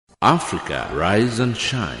Africa, rise and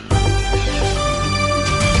shine.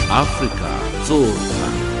 Africa, zorka.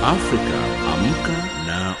 Africa, amka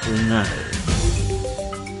na ung'are.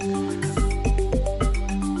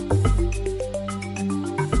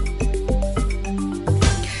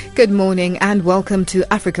 Good morning and welcome to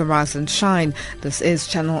Africa Rise and Shine. This is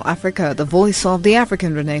Channel Africa, the voice of the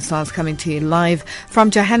African Renaissance, coming to you live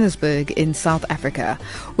from Johannesburg in South Africa.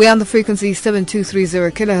 We are on the frequency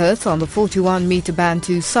 7230 kHz on the 41 meter band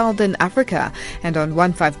to Southern Africa and on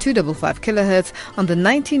 15255 kHz on the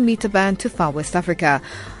 19 meter band to Far West Africa.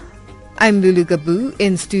 I'm Lulu Gabu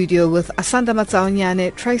in studio with Asanda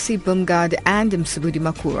Matsaonyane, Tracy Bumgard and Msubudi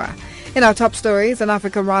Makura. In our top stories on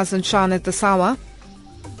Africa Rise and Shine at this hour,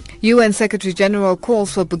 UN Secretary-General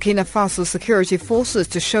calls for Burkina Faso security forces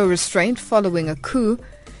to show restraint following a coup.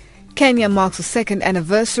 Kenya marks the second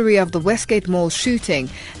anniversary of the Westgate Mall shooting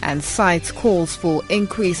and cites calls for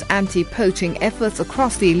increased anti-poaching efforts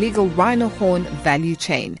across the illegal rhino horn value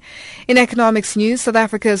chain. In economics news, South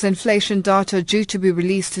Africa's inflation data due to be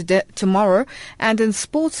released tomorrow. And in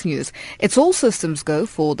sports news, it's all systems go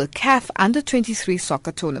for the CAF Under-23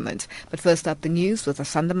 soccer tournament. But first up, the news with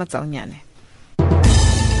Asanda Matsaonyane.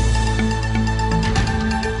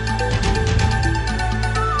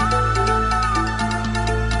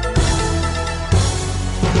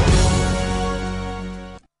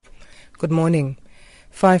 Good morning.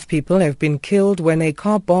 5 people have been killed when a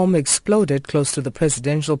car bomb exploded close to the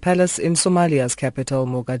presidential palace in Somalia's capital,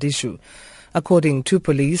 Mogadishu. According to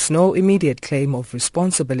police, no immediate claim of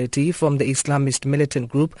responsibility from the Islamist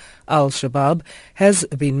militant group Al-Shabaab has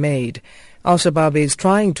been made. Al-Shabaab is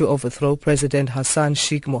trying to overthrow President Hassan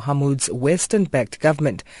Sheikh Mohamud's Western-backed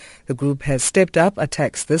government. The group has stepped up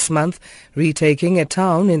attacks this month, retaking a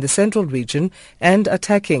town in the central region and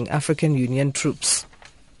attacking African Union troops.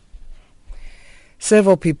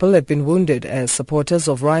 Several people have been wounded as supporters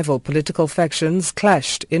of rival political factions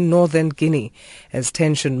clashed in northern Guinea. As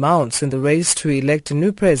tension mounts in the race to elect a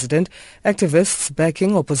new president, activists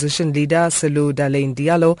backing opposition leader Cellou Dalein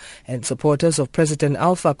Diallo and supporters of President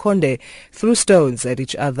Alpha Conde threw stones at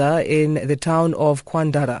each other in the town of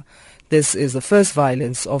Kwandara. This is the first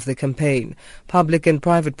violence of the campaign. Public and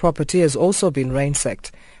private property has also been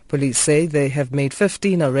ransacked. Police say they have made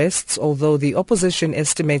 15 arrests, although the opposition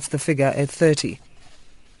estimates the figure at 30.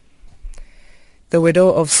 The widow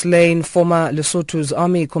of slain former Lesotho's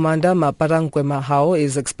army commander Maparangwe Mahao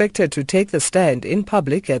is expected to take the stand in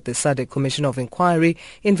public at the SADC Commission of Inquiry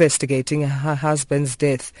investigating her husband's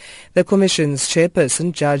death. The commission's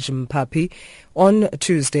chairperson, Judge Mpapi, on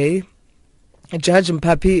Tuesday, Judge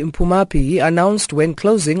Mpapi Mpumapi announced when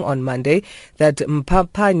closing on Monday that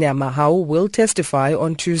Mpapanya Mahao will testify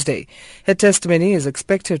on Tuesday. Her testimony is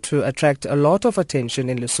expected to attract a lot of attention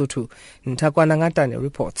in Lesotho. Ntakwana Ngatane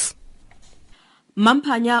reports.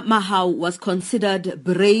 Mampanya Mahao was considered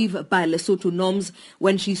brave by Lesotho norms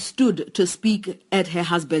when she stood to speak at her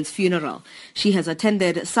husband's funeral. She has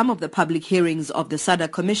attended some of the public hearings of the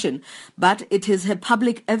SADC Commission, but it is her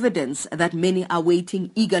public evidence that many are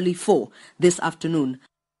waiting eagerly for this afternoon.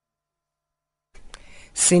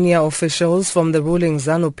 Senior officials from the ruling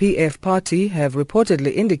ZANU-PF party have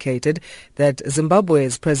reportedly indicated that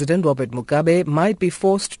Zimbabwe's President Robert Mugabe might be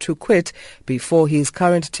forced to quit before his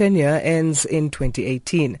current tenure ends in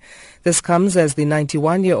 2018. This comes as the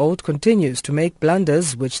 91-year-old continues to make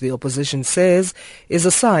blunders, which the opposition says is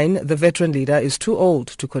a sign the veteran leader is too old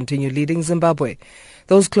to continue leading Zimbabwe.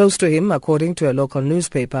 Those close to him, according to a local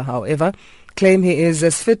newspaper, however, claim he is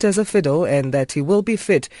as fit as a fiddle and that he will be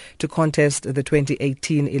fit to contest the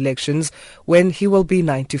 2018 elections when he will be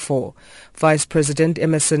 94. Vice President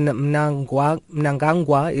Emmerson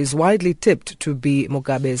Mnangagwa is widely tipped to be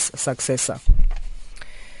Mugabe's successor.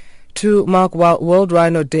 To mark World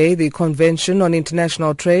Rhino Day, the Convention on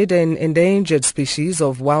International Trade in Endangered Species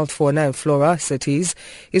of Wild Fauna and Flora, CITES,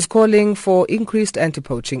 is calling for increased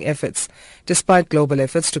anti-poaching efforts. Despite global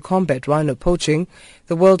efforts to combat rhino poaching,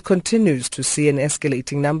 the world continues to see an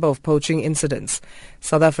escalating number of poaching incidents.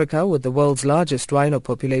 South Africa, with the world's largest rhino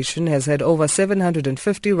population, has had over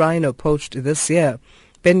 750 rhino poached this year.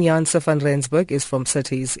 Ben Janse van Rensburg is from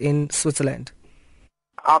CITES in Switzerland.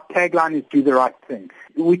 Our tagline is do the right thing.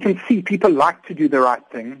 We can see people like to do the right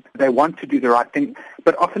thing. They want to do the right thing,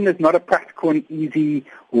 but often there's not a practical and easy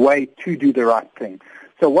way to do the right thing.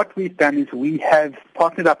 So what we've done is we have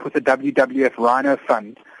partnered up with the WWF Rhino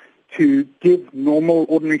Fund to give normal,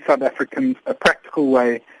 ordinary South Africans a practical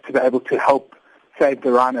way to be able to help save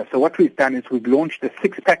the rhino. So what we've done is we've launched a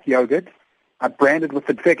 6-pack yogurt, branded with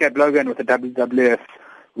the FECAB logo and with the WWF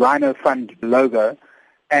Rhino Fund logo,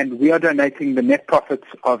 and we are donating the net profits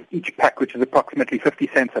of each pack, which is approximately 50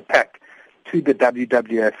 cents a pack, to the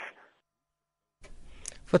WWF.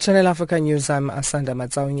 For Channel Africa News, I'm Asanda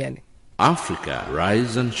Matsaunyani. Africa,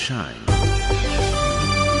 rise and shine.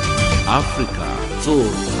 Africa,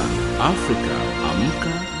 zorka. Africa,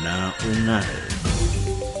 amka na ung'are.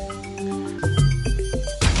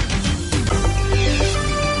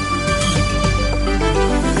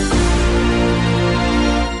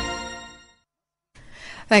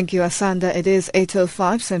 Thank you, Asanda. It is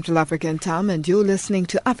 8:05 Central African time and you're listening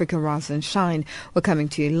to Africa Rise and Shine. We're coming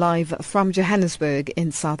to you live from Johannesburg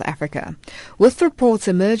in South Africa. With reports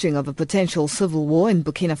emerging of a potential civil war in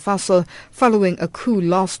Burkina Faso following a coup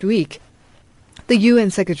last week, the UN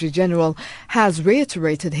Secretary-General has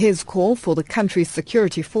reiterated his call for the country's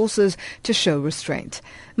security forces to show restraint.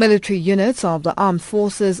 Military units of the armed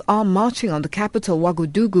forces are marching on the capital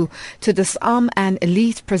Ouagadougou to disarm an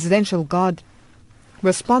elite presidential guard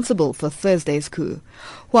responsible for Thursday's coup.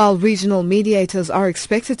 While regional mediators are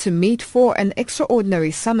expected to meet for an extraordinary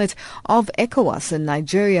summit of ECOWAS in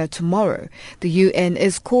Nigeria tomorrow, the UN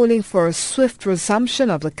is calling for a swift resumption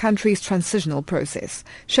of the country's transitional process.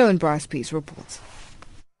 Shaun Bryce Pease reports.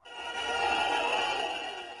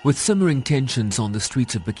 With simmering tensions on the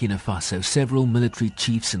streets of Burkina Faso, several military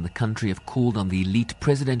chiefs in the country have called on the elite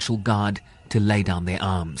presidential guard to lay down their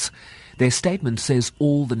arms. Their statement says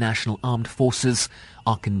all the national armed forces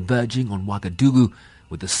are converging on Ouagadougou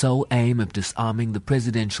with the sole aim of disarming the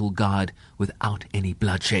presidential guard without any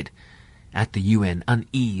bloodshed. At the UN,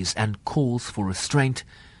 unease and calls for restraint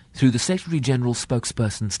through the Secretary-General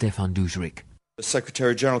spokesperson Stéphane Dujarric. The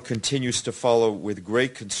Secretary-General continues to follow with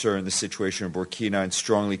great concern the situation in Burkina and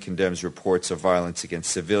strongly condemns reports of violence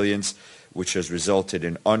against civilians, which has resulted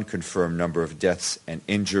in unconfirmed number of deaths and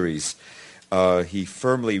injuries. He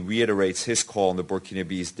firmly reiterates his call on the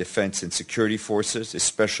Burkinabese defense and security forces,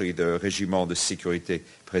 especially the Régiment de Sécurité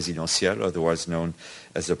Présidentielle, otherwise known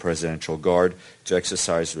as the Presidential Guard, to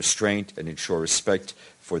exercise restraint and ensure respect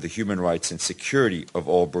for the human rights and security of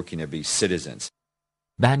all Burkinabese citizens.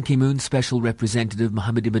 Ban Ki-moon's Special Representative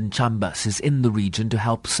Mohamed Ibn Chambas is in the region to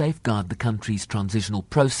help safeguard the country's transitional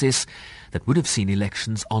process that would have seen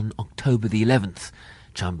elections on October the 11th.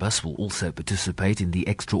 Chambas will also participate in the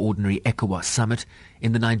extraordinary ECOWAS summit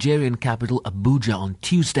in the Nigerian capital Abuja on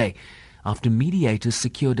Tuesday, after mediators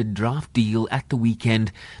secured a draft deal at the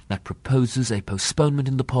weekend that proposes a postponement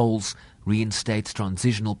in the polls, reinstates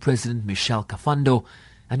transitional President Michel Kafando,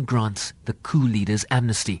 and grants the coup leaders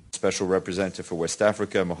amnesty. Special Representative for West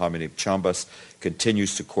Africa, Mohamed Ibn Chambas,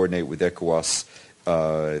 continues to coordinate with ECOWAS,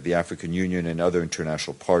 the African Union, and other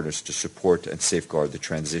international partners to support and safeguard the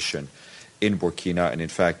transition in Burkina. And in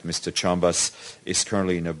fact, Mr. Chambas is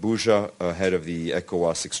currently in Abuja ahead of the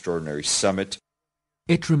ECOWAS Extraordinary Summit.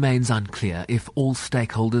 It remains unclear if all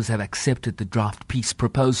stakeholders have accepted the draft peace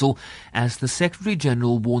proposal, as the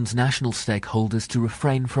Secretary-General warns national stakeholders to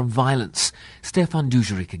refrain from violence. Stéphane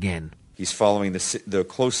Dujarric again. He's following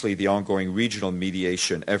closely the ongoing regional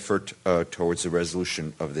mediation effort towards the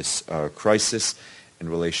resolution of this crisis. In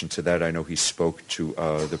relation to that, I know he spoke to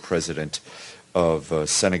the President of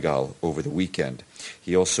Senegal over the weekend.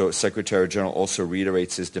 Secretary-General also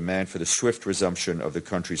reiterates his demand for the swift resumption of the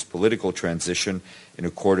country's political transition in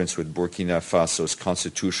accordance with Burkina Faso's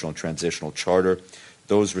constitutional and transitional charter.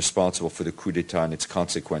 Those responsible for the coup d'etat and its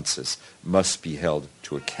consequences must be held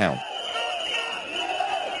to account.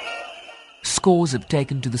 Scores have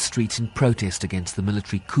taken to the streets in protest against the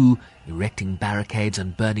military coup, erecting barricades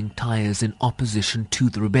and burning tyres in opposition to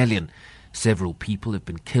the rebellion. Several people have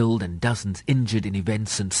been killed and dozens injured in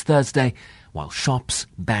events since Thursday, while shops,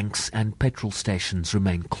 banks and petrol stations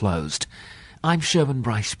remain closed. I'm Shaun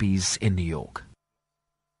Bryce Pease in New York.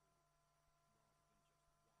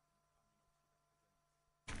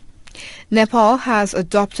 Nepal has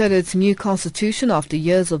adopted its new constitution after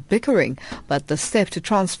years of bickering, but the step to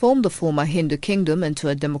transform the former Hindu kingdom into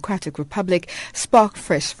a democratic republic sparked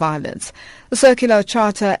fresh violence. The circular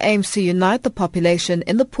charter aims to unite the population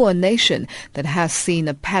in the poor nation that has seen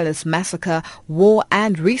a palace massacre, war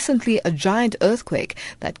and recently a giant earthquake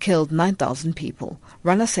that killed 9,000 people.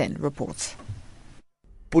 Rana Sen reports.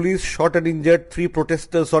 Police shot and injured 3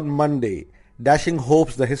 protesters on Monday, dashing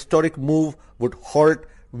hopes the historic move would halt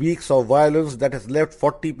weeks of violence that has left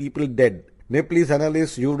 40 people dead. Nepalese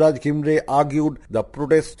analyst Yuvraj Gimre argued the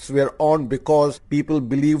protests were on because people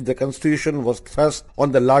believed the constitution was thrust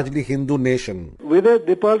on the largely Hindu nation. Whether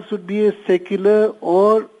Nepal should be a secular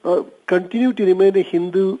or continue to remain a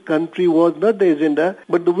Hindu country was not the agenda,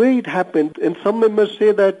 but the way it happened, and some members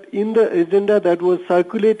say that in the agenda that was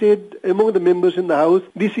circulated among the members in the House,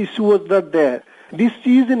 this issue was not there. This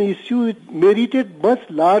is an issue which merited much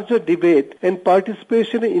larger debate and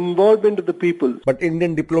participation and involvement of the people. But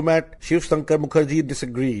Indian diplomat Shiv Shankar Mukherjee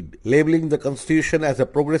disagreed, labeling the constitution as a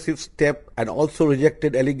progressive step and also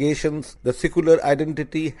rejected allegations the secular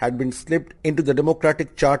identity had been slipped into the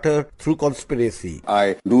democratic charter through conspiracy.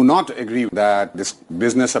 I do not agree that this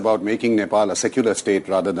business about making Nepal a secular state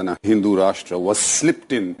rather than a Hindu Rashtra was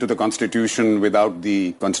slipped into the constitution without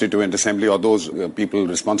the Constituent Assembly or those people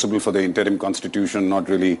responsible for the interim constitution not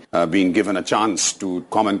really being given a chance to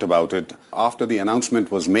comment about it. After the announcement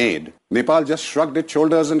was made, Nepal just shrugged its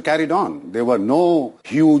shoulders and carried on. There were no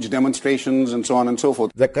huge demonstrations and so on and so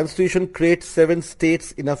forth. The constitution creates 7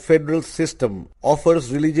 states in a federal system,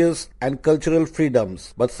 offers religious and cultural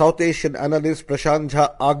freedoms. But South Asian analyst Prashant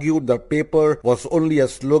Jha argued the paper was only a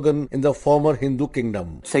slogan in the former Hindu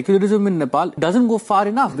kingdom. Secularism in Nepal doesn't go far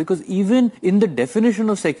enough, because even in the definition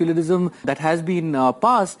of secularism that has been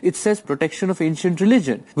passed, it says protection of ancient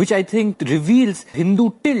religion, which I think reveals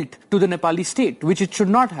Hindu tilt to the Nepali state, which it should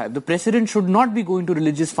not have. The president should not be going to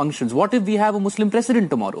religious functions. What if we have a Muslim president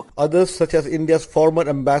tomorrow? Others, such as India's former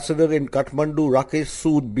ambassador in Kathmandu, Rakesh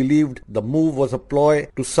Sood, believed the move was a ploy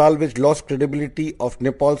to salvage lost credibility of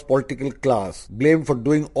Nepal's political class, blamed for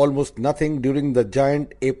doing almost nothing during the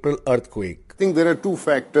giant April earthquake. I think there are 2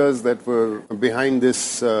 factors that were behind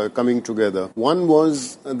this coming together. One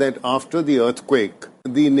was that after the earthquake,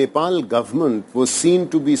 the Nepal government was seen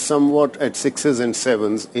to be somewhat at 6s and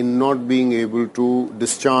 7s in not being able to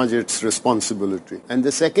discharge its responsibility. And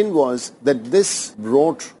the second was that this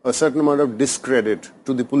brought a certain amount of discredit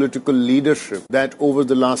to the political leadership, that over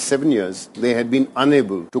the last 7 years they had been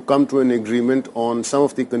unable to come to an agreement on some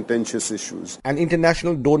of the contentious issues. An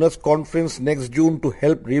international donors conference next June to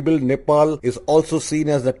help rebuild Nepal is also seen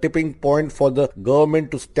as the tipping point for the government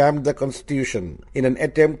to stamp the constitution in an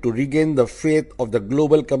attempt to regain the faith of the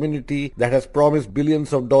global community that has promised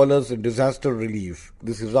billions of dollars in disaster relief.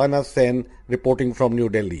 This is Rana Sen reporting from New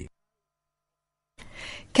Delhi.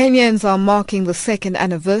 Kenyans are marking the 2nd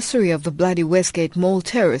anniversary of the bloody Westgate Mall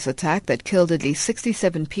terrorist attack that killed at least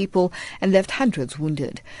 67 people and left hundreds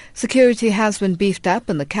wounded. Security has been beefed up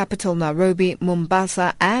in the capital Nairobi,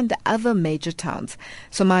 Mombasa and other major towns.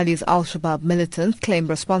 Somalia's Al-Shabaab militants claim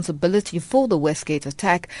responsibility for the Westgate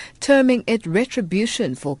attack, terming it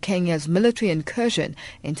retribution for Kenya's military incursion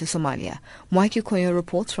into Somalia. Mwaiki Koyo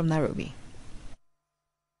reports from Nairobi.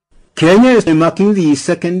 Kenya is marking the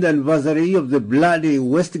 2nd anniversary of the bloody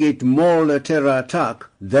Westgate Mall terror attack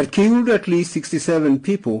that killed at least 67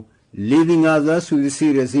 people, leaving others with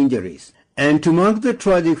serious injuries. And to mark the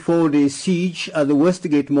tragic 4-day siege at the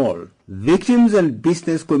Westgate Mall, victims and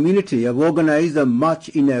business community have organized a march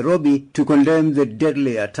in Nairobi to condemn the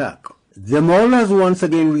deadly attack. The mall has once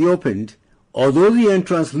again reopened, although the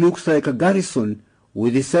entrance looks like a garrison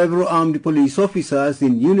with several armed police officers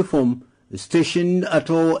in uniform stationed at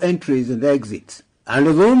all entries and exits. And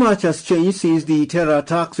although much has changed since the terror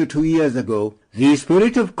attacks 2 years ago, the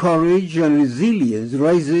spirit of courage and resilience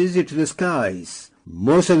rises into the skies.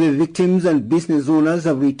 Most of the victims and business owners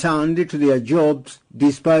have returned to their jobs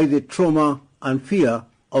despite the trauma and fear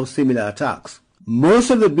of similar attacks.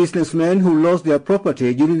 Most of the businessmen who lost their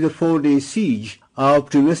property during the 4-day siege are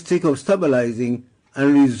optimistic of stabilizing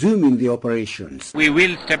and resuming the operations. We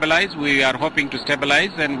will stabilize. We are hoping to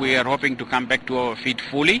stabilize, and we are hoping to come back to our feet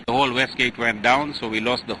fully. The whole Westgate went down, so we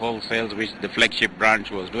lost the whole sales which the flagship branch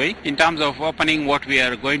was doing. In terms of opening, what we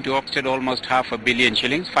are going to offset almost 500 million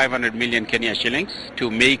shillings, 500 million Kenya shillings, to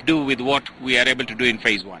make do with what we are able to do in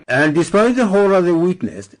phase 1. And despite the horror they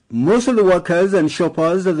witnessed, most of the workers and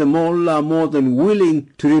shoppers at the mall are more than willing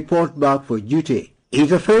to report back for duty.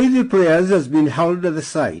 Interfaith prayers has been held at the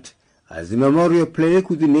site as the memorial plaque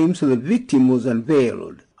with the names of the victim was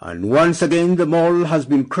unveiled. And once again the mall has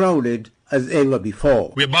been crowded as ever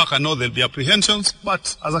before. We're back. I know there'll be apprehensions,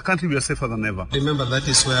 but as a country we are safer than ever. Remember, that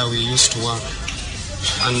is where we used to work.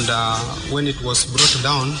 And when it was brought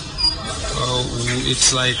down,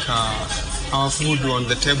 it's like our food on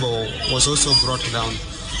the table was also brought down.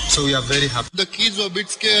 So we are very happy. The kids were a bit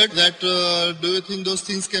scared that do you think those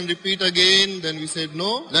things can repeat again? Then we said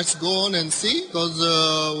no, let's go on and see, because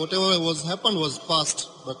whatever was happened was past.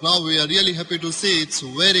 But now we are really happy to see it's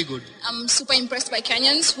very good. I'm super impressed by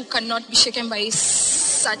Kenyans who cannot be shaken by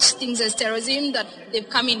such things as terrorism, that they've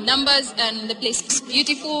come in numbers and the place is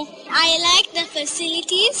beautiful. I like the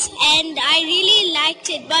facilities and I really liked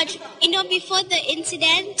it. But, before the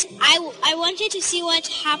incident, I wanted to see what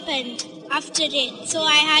happened after it. So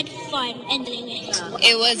I had fun entering it.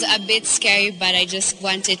 It was a bit scary, but I just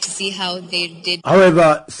wanted to see how they did.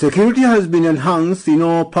 However, security has been enhanced in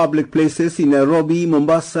all public places in Nairobi,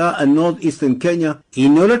 Mombasa and northeastern Kenya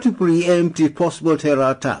in order to preempt possible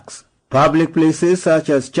terror attacks. Public places such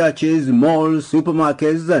as churches, malls,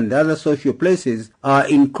 supermarkets and other social places are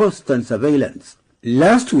in constant surveillance.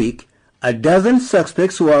 Last week, a dozen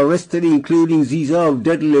suspects were arrested, including seizure of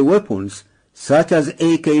deadly weapons such as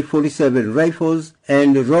AK-47 rifles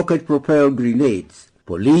and rocket-propelled grenades.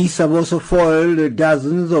 Police have also foiled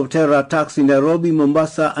dozens of terror attacks in Nairobi,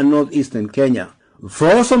 Mombasa and northeastern Kenya.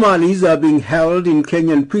 4 Somalis are being held in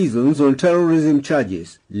Kenyan prisons on terrorism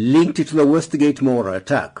charges linked to the Westgate Mall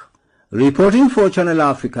attack. Reporting for Channel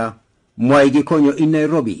Africa, Mwaigi Konyo in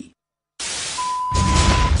Nairobi.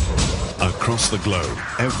 Across the globe,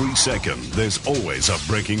 every second, there's always a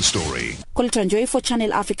breaking story. Colton Joy for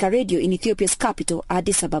Channel Africa Radio in Ethiopia's capital,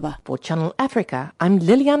 Addis Ababa. For Channel Africa, I'm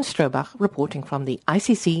Lilian Strobach reporting from the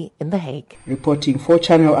ICC in The Hague. Reporting for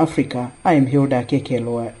Channel Africa, I am Hilda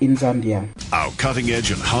Kekeloa in Zambia. Our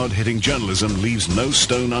cutting-edge and hard-hitting journalism leaves no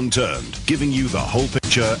stone unturned, giving you the whole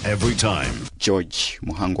picture every time. George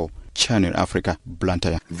Muhango, Channel Africa,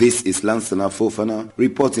 Blantyre. This is Lansana Fofana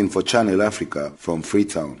reporting for Channel Africa from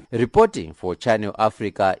Freetown. Reporting for Channel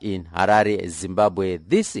Africa in Harare, Zimbabwe,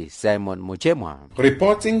 this is Simon Muchemwa.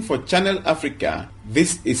 Reporting for Channel Africa,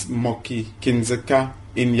 this is Moki Kinzeka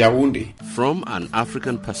in Yaoundé. From an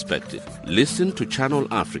African perspective, listen to Channel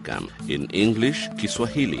Africa in English,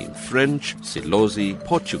 Kiswahili, French, Silozi,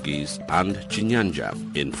 Portuguese and Chinyanja,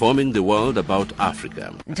 informing the world about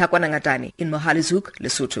Africa. Ntakwana Ngatani in Mohalizuk,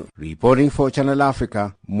 Lesotho. Reporting for Channel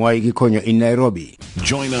Africa, Mwaigi Konyo in Nairobi.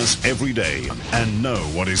 Join us every day and know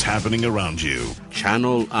what is happening around you.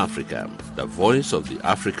 Channel Africa, the voice of the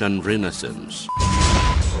African Renaissance.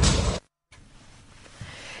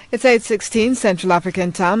 It's 8:16 Central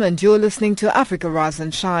African Time and you're listening to Africa Rise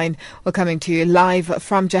and Shine. We're coming to you live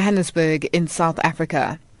from Johannesburg in South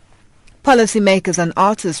Africa. Policymakers and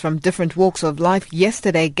artists from different walks of life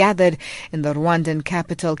yesterday gathered in the Rwandan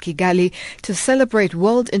capital Kigali to celebrate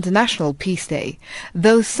World International Peace Day.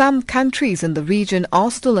 Though some countries in the region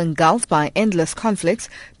are still engulfed by endless conflicts,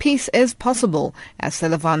 peace is possible, as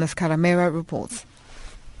Silvanus Karamera reports.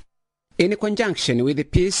 In conjunction with the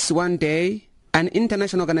Peace One Day, an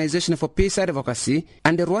international organization for peace advocacy,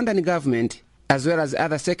 and the Rwandan government, as well as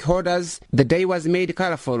other stakeholders, the day was made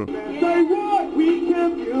colorful.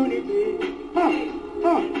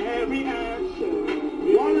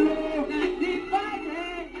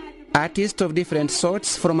 Artists of different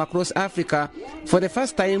sorts from across Africa for the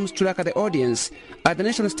first time struck at the audience at the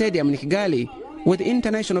National Stadium in Kigali with the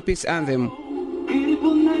International Peace Anthem.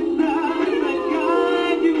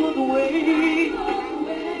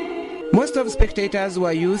 Most of the spectators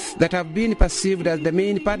were youth that have been perceived as the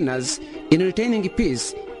main partners in retaining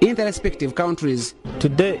peace in their respective countries.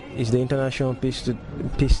 Today is the International Peace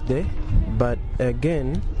Day, but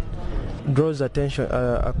again draws attention,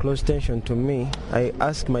 a close attention to me. I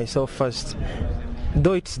ask myself first,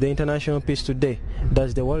 though it's the International Peace Day,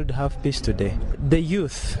 does the world have peace today? The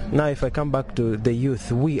youth, now if I come back to the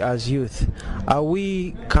youth, we as youth, are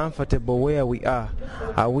we comfortable where we are?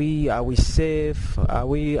 Are we safe? Are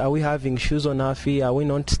we having shoes on our feet? Are we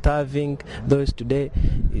not starving? Those today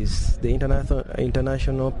is the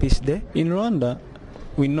International Peace Day. In Rwanda,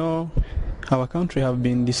 we know our country have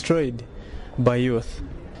been destroyed by youth.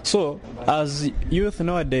 So, as youth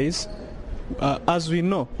nowadays, as we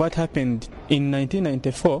know what happened in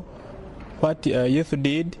 1994, what youth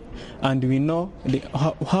did, and we know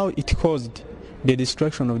how it caused the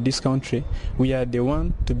destruction of this country. We are the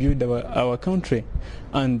one to build our country,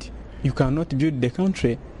 and you cannot build the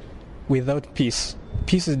country without peace.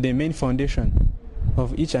 Peace is the main foundation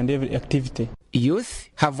of each and every activity. Youth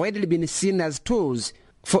have widely been seen as tools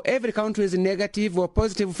for every country's negative or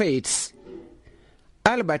positive fates.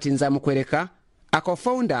 Albert Nzamukwereka, a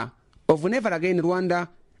co-founder of Never Again Rwanda,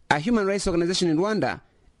 a human rights organization in Rwanda,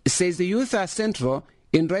 says the youth are central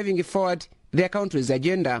in driving forward their country's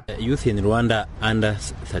agenda. Youth in Rwanda under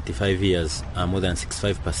 35 years are more than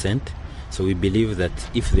 65%. So we believe that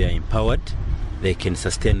if they are empowered, they can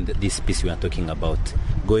sustain this peace we are talking about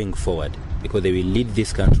going forward, because they will lead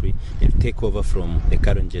this country and take over from the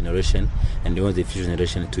current generation, and they want the future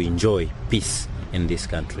generation to enjoy peace in this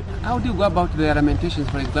country. How do you go about the lamentations,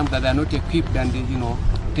 for example, that they are not equipped and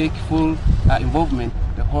take full involvement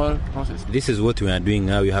the whole process. This is what we are doing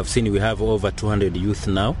now. You have seen we have over 200 youth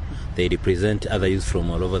now. They represent other youth from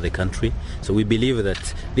all over the country. So we believe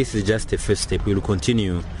that this is just a first step. We will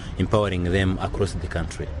continue empowering them across the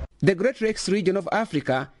country. The Great Lakes region of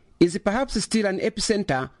Africa is perhaps still an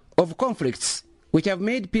epicenter of conflicts which have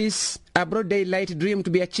made peace a broad daylight dream to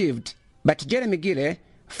be achieved. But Jeremy Gire,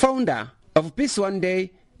 founder of Peace One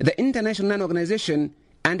Day, the international organization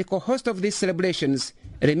and co-host of these celebrations,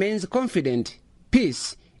 remains confident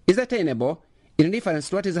peace is attainable in reference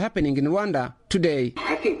to what is happening in Rwanda today.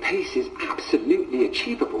 I think peace is absolutely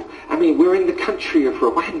achievable. I mean, we're in the country of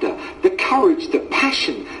Rwanda. The courage, the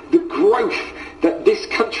passion, the growth that this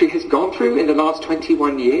country has gone through in the last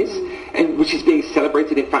 21 years, and which is being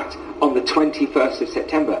celebrated, in fact, on the 21st of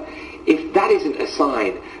September. If that isn't a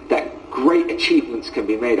sign that great achievements can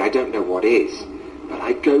be made, I don't know what is. But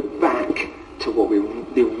I go back to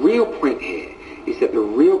the real point here is that the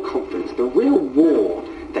real conflict, the real war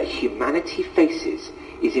that humanity faces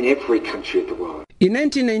is in every country of the world. In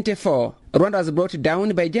 1994, Rwanda was brought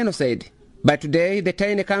down by genocide. But today, the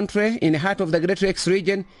tiny country in the heart of the Great Lakes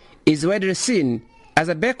region is widely seen as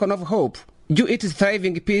a beacon of hope due to its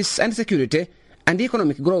thriving peace and security and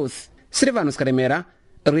economic growth. Silvanus Karemera,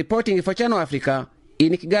 reporting for Channel Africa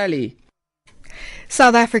in Kigali.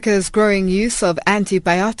 South Africa's growing use of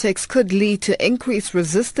antibiotics could lead to increased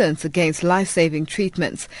resistance against life-saving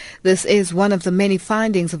treatments. This is one of the many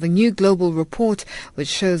findings of a new global report which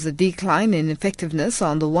shows a decline in effectiveness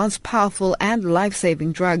on the once powerful and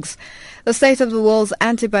life-saving drugs. The State of the World's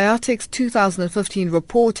Antibiotics 2015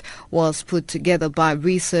 report was put together by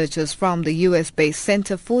researchers from the US-based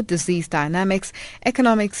Center for Disease Dynamics,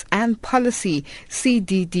 Economics and Policy,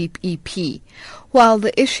 CDDEP. While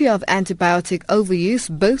the issue of antibiotic overuse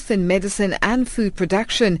both in medicine and food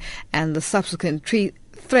production and the subsequent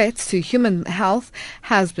threats to human health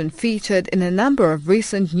has been featured in a number of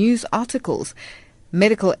recent news articles,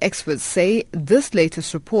 medical experts say this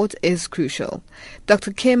latest report is crucial.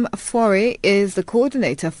 Dr. Kim Fore is the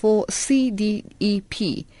coordinator for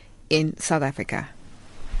CDEP in South Africa.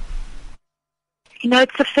 You know,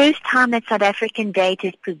 it's the first time that South African data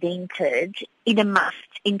is presented in amongst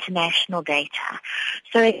international data.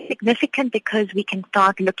 So it's significant because we can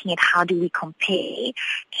start looking at how do we compare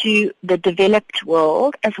to the developed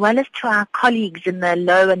world as well as to our colleagues in the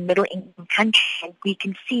low and middle income countries. We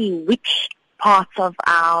can see which parts of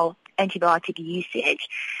our antibiotic usage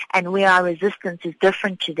and where our resistance is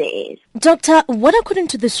different to theirs. Doctor, what according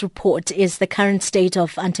to this report is the current state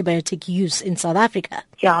of antibiotic use in South Africa?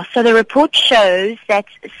 Yeah, so the report shows that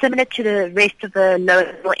similar to the rest of the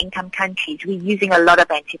low income countries, we're using a lot of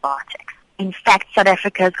antibiotics. In fact, South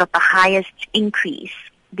Africa has got the highest increase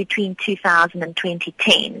between 2000 and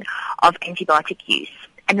 2010 of antibiotic use.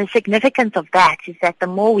 And the significance of that is that the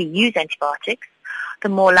more we use antibiotics, the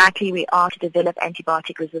more likely we are to develop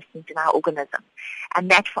antibiotic resistance in our organism. And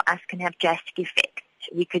that for us can have drastic effects.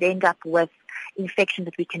 We could end up with infections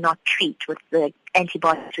that we cannot treat with the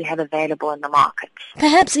antibiotics we have available in the market.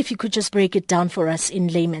 Perhaps if you could just break it down for us in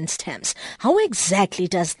layman's terms. How exactly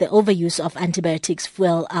does the overuse of antibiotics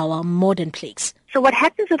fuel our modern plagues? So what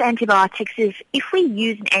happens with antibiotics is if we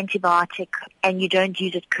use an antibiotic and you don't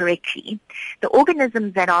use it correctly, the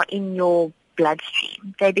organisms that are in your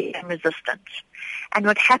bloodstream, they become resistant. And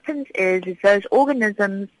what happens is those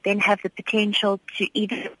organisms then have the potential to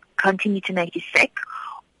either continue to make you sick,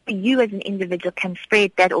 or you as an individual can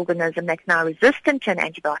spread that organism that's now resistant to an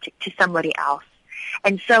antibiotic to somebody else.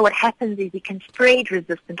 And so what happens is we can spread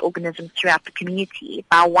resistant organisms throughout the community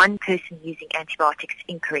by one person using antibiotics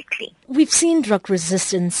incorrectly. We've seen drug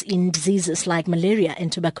resistance in diseases like malaria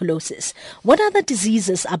and tuberculosis. What other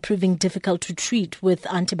diseases are proving difficult to treat with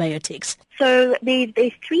antibiotics? So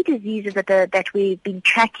there's three diseases that we've been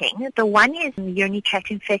tracking. The one is urinary tract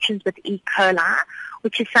infections with E. coli,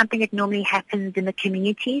 which is something that normally happens in the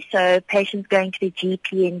community. So patients going to the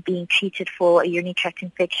GP and being treated for a urinary tract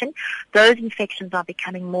infection. Those infections are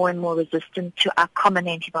becoming more and more resistant to our common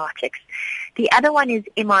antibiotics. The other one is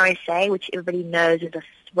MRSA, which everybody knows is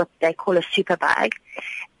what they call a superbug.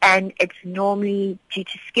 And it's normally due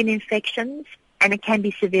to skin infections, and it can be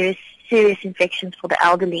serious infections for the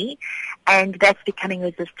elderly, and that's becoming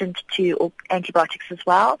resistant to antibiotics as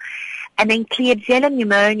well. And then Klebsiella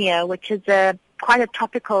pneumonia, which is quite a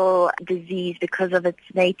topical disease because of its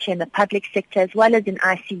nature in the public sector as well as in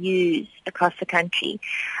ICUs across the country.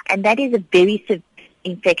 And that is a very severe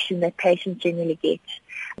infection that patients generally get.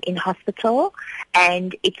 in hospital,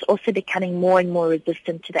 and it's also becoming more and more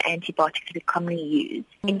resistant to the antibiotics that we commonly use.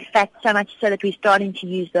 In fact, so much so that we're starting to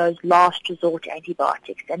use those last resort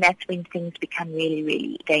antibiotics, and that's when things become really,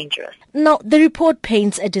 really dangerous. Now, the report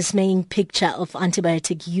paints a dismaying picture of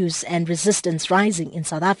antibiotic use and resistance rising in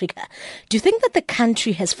South Africa. Do you think that the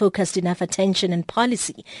country has focused enough attention and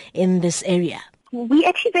policy in this area? We're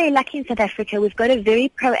actually very lucky in South Africa. We've got a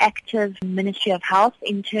very proactive Ministry of Health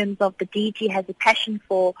in terms of the DG has a passion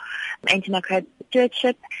for antimicrobial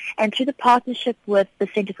stewardship, and through the partnership with the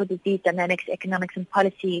Centre for Disease Dynamics, Economics and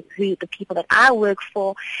Policy, who the people that I work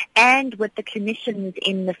for, and with the clinicians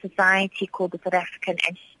in the society called the South African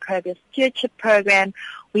Antimicrobial Stewardship Program,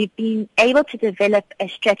 we've been able to develop a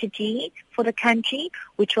strategy for the country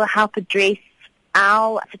which will help address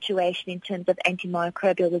our situation in terms of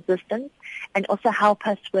antimicrobial resistance, and also help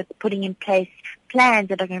us with putting in place plans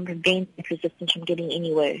that are going to prevent that resistance from getting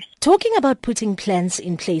any worse. Talking about putting plans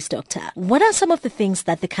in place, Doctor, what are some of the things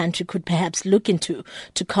that the country could perhaps look into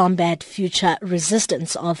to combat future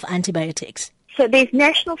resistance of antibiotics? So there's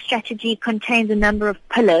national strategy, contains a number of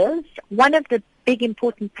pillars. One of the big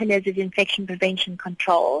important pillars is infection prevention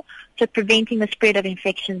control, so preventing the spread of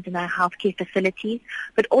infections in our healthcare facilities,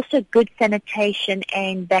 but also good sanitation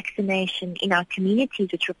and vaccination in our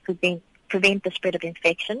communities, which will prevent the spread of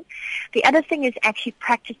infection. The other thing is actually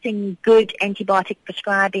practicing good antibiotic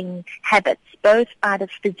prescribing habits, both by the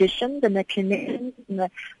physicians and the clinicians in the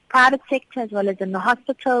private sector as well as in the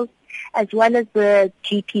hospitals, as well as the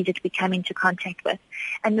GPs that we come into contact with.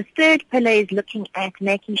 And the third pillar is looking at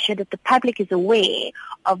making sure that the public is aware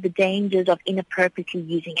of the dangers of inappropriately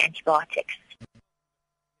using antibiotics.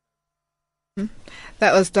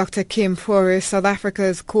 That was Dr. Kim Foru, South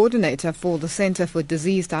Africa's coordinator for the Centre for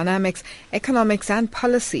Disease Dynamics, Economics and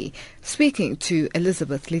Policy, speaking to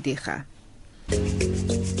Elizabeth Lidicha.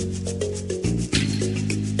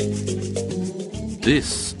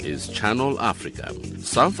 This is Channel Africa,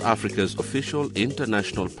 South Africa's official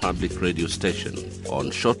international public radio station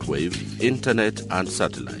on shortwave, internet and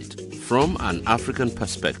satellite. From an African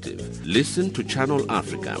perspective, listen to Channel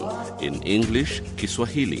Africa in English,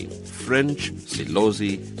 Kiswahili, French,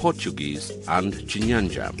 Silozi, Portuguese and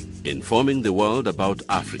Chinyanja, informing the world about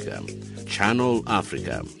Africa. Channel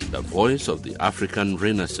Africa, the voice of the African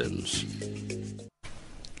Renaissance.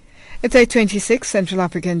 It's 8:26 Central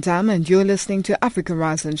African Time, and you're listening to Africa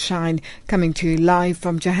Rise and Shine, coming to you live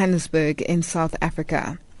from Johannesburg in South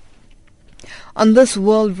Africa. On this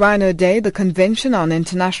World Rhino Day, the Convention on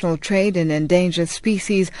International Trade in Endangered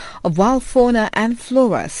Species of Wild Fauna and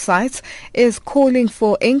Flora CITES is calling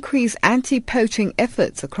for increased anti-poaching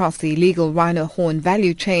efforts across the illegal rhino horn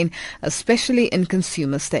value chain, especially in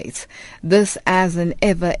consumer states. This as an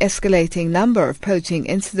ever-escalating number of poaching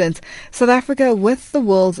incidents. South Africa, with the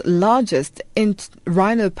world's largest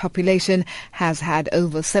rhino population, has had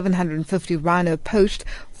over 750 rhino poached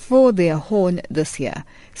for their horn this year.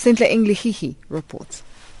 Sintle Englihihi reports.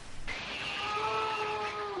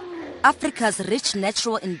 Africa's rich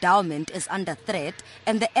natural endowment is under threat,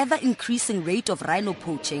 and the ever-increasing rate of rhino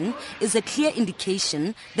poaching is a clear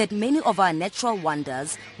indication that many of our natural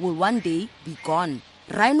wonders will one day be gone.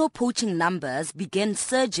 Rhino poaching numbers began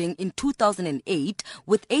surging in 2008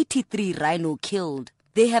 with 83 rhino killed.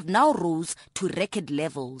 They have now rose to record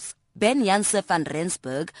levels. Ben Janse van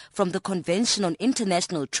Rensburg from the Convention on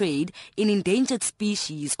International Trade in Endangered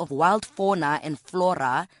Species of Wild Fauna and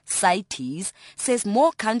Flora, CITES, says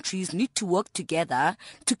more countries need to work together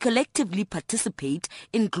to collectively participate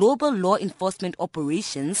in global law enforcement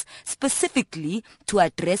operations, specifically to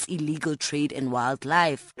address illegal trade in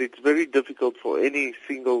wildlife. It's very difficult for any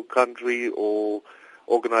single country or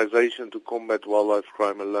organization to combat wildlife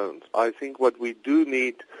crime alone. I think what we do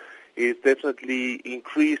need is definitely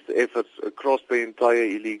increased efforts across the entire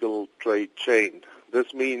illegal trade chain.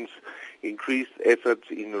 This means increased efforts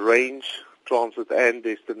in range, transit and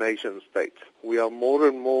destination states. We are more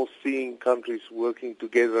and more seeing countries working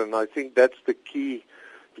together, and I think that's the key,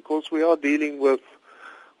 because we are dealing with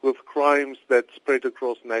crimes that spread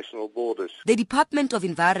across national borders. The Department of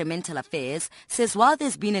Environmental Affairs says while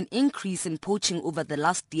there's been an increase in poaching over the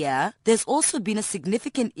last year, there's also been a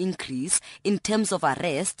significant increase in terms of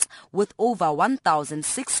arrests, with over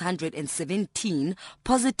 1,617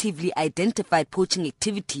 positively identified poaching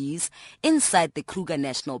activities inside the Kruger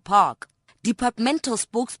National Park. Departmental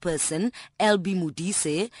spokesperson L.B.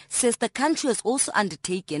 Mudise says the country has also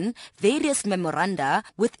undertaken various memoranda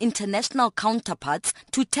with international counterparts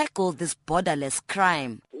to tackle this borderless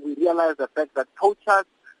crime. We realize the fact that poachers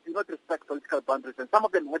do not respect political boundaries, and some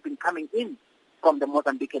of them have been coming in from the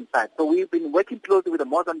Mozambican side. So we've been working closely with the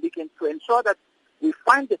Mozambicans to ensure that we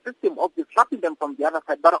find the system of disrupting them from the other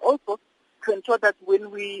side, but also to ensure that when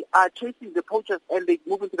we are chasing the poachers and they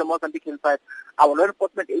move into the Mozambican side, our law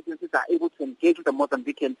enforcement agencies are able to engage with the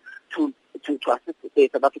Mozambican to assist the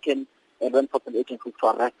South African law enforcement agencies to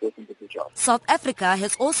arrest those individuals. South Africa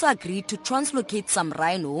has also agreed to translocate some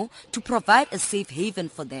rhino to provide a safe haven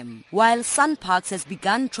for them, while SANParks has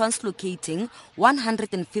begun translocating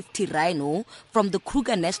 150 rhino from the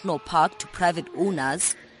Kruger National Park to private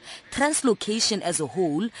owners. Translocation as a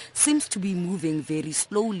whole seems to be moving very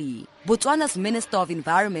slowly. Botswana's Minister of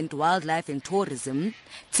Environment, Wildlife and Tourism,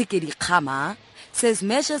 Tsikedi Khama, says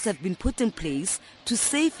measures have been put in place to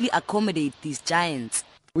safely accommodate these giants.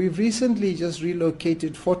 We've recently just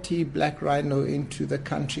relocated 40 black rhino into the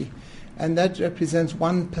country, and that represents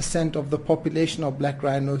 1% of the population of black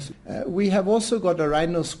rhinos. We have also got a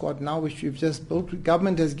rhino squad now, which we've just built. The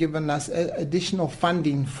government has given us additional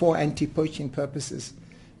funding for anti-poaching purposes.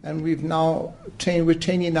 And we're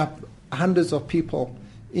training up hundreds of people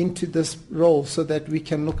into this role so that we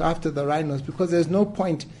can look after the rhinos, because there's no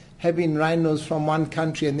point having rhinos from one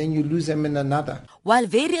country and then you lose them in another. While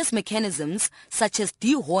various mechanisms such as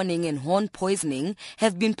dehorning and horn poisoning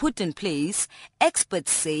have been put in place,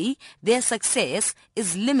 experts say their success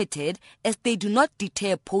is limited as they do not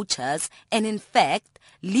deter poachers and in fact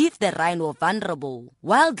leave the rhino vulnerable.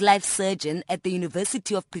 Wildlife surgeon at the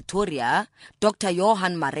University of Pretoria, Dr.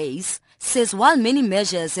 Johan Marais, says while many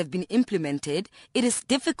measures have been implemented, it is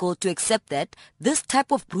difficult to accept that this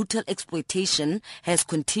type of brutal exploitation has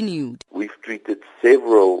continued. We've treated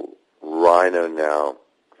several rhino now,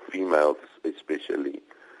 females especially,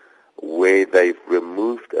 where they've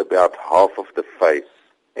removed about half of the face,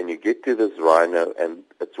 and you get to this rhino and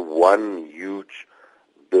it's one huge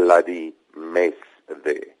bloody mess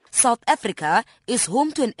there. South Africa is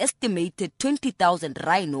home to an estimated 20,000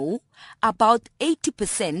 rhino, about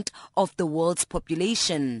 80% of the world's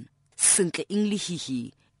population. Sintle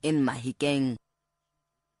Inglihihi in Mahikeng.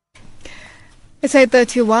 It's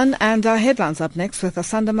 8:31 and our headlines up next with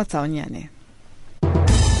Asanda Matsaonyane.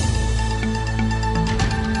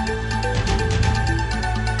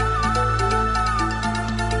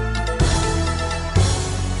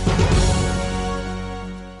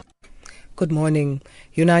 Good morning.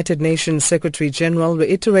 United Nations Secretary-General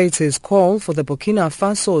reiterates his call for the Burkina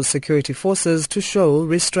Faso security forces to show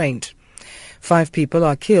restraint. 5 people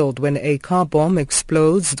are killed when a car bomb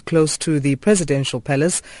explodes close to the presidential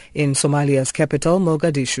palace in Somalia's capital,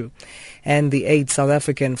 Mogadishu. And the 8 South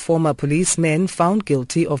African former policemen found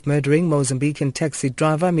guilty of murdering Mozambican taxi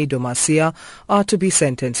driver Mido Masia are to be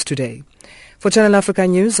sentenced today. For Channel Africa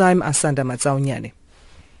News, I'm Asanda Matsaonyane.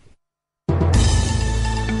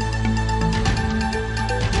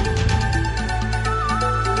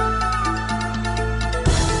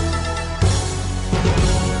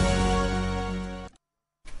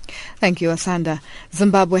 Thank you, Asanda.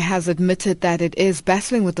 Zimbabwe has admitted that it is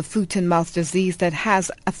battling with the foot-and-mouth disease that has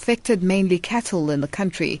affected mainly cattle in the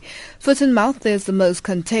country. Foot-and-mouth is the most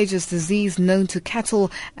contagious disease known to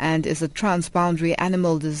cattle and is a transboundary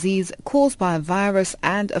animal disease caused by a virus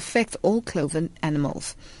and affects all cloven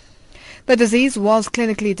animals. The disease was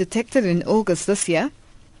clinically detected in August this year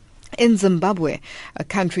in Zimbabwe, a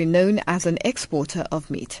country known as an exporter of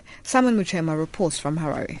meat. Simon Muchema reports from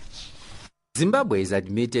Harare. Zimbabwe is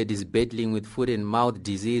admitted is battling with foot-and-mouth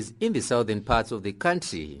disease in the southern parts of the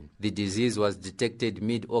country. The disease was detected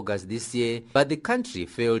mid-August this year, but the country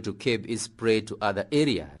failed to curb its spread to other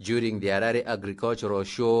areas. During the Harare Agricultural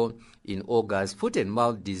Show in August,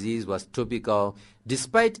 foot-and-mouth disease was topical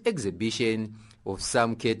despite exhibition of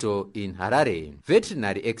some cattle in Harare.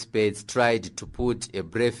 Veterinary experts tried to put a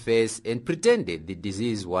brave face and pretended the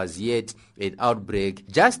disease was yet an outbreak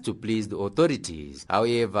just to please the authorities.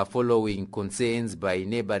 However, following concerns by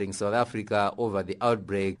neighboring South Africa over the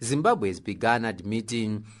outbreak, Zimbabwe has begun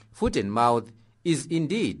admitting foot-and-mouth is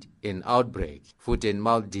indeed an outbreak.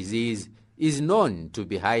 Foot-and-mouth disease is known to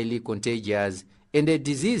be highly contagious and a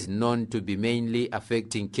disease known to be mainly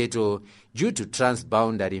affecting cattle due to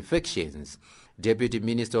transboundary infections. Deputy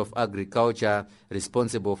Minister of Agriculture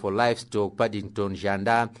responsible for livestock, Paddington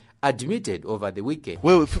Janda, admitted over the weekend.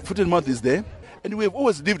 Well, foot-and-mouth is there, and we have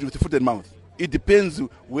always lived with foot-and-mouth. It depends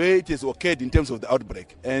where it has occurred in terms of the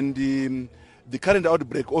outbreak. And the current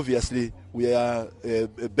outbreak, obviously, we are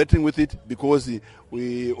battling with it because of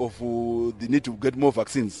the need to get more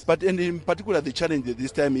vaccines. But in particular, the challenge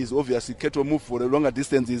this time is obviously cattle move for a longer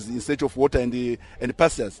distances in search of water and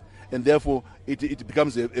pastures, and therefore it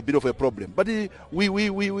becomes a bit of a problem. But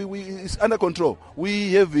it's under control.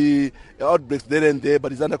 We have outbreaks there and there,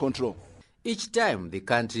 but it's under control. Each time the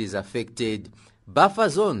country is affected, buffer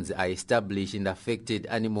zones are established in the affected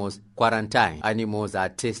animals' quarantine. Animals are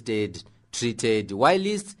tested, treated, while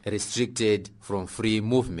is restricted from free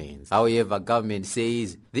movements. However, government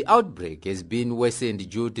says the outbreak has been worsened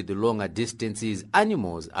due to the longer distances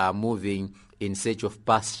animals are moving in search of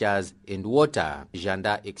pastures and water.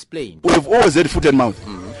 Janda explained. We've always had foot and mouth.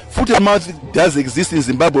 Foot and mouth does exist in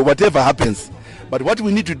Zimbabwe, whatever happens. But what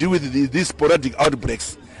we need to do with these sporadic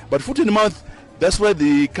outbreaks. But foot and mouth, that's why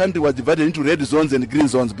the country was divided into red zones and green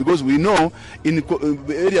zones, because we know in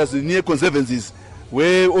areas near conservancies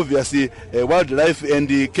where obviously wildlife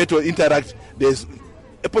and cattle interact, there's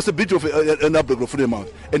a possibility of an outbreak of foot and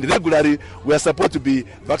mouth. And regularly, we are supposed to be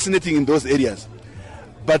vaccinating in those areas.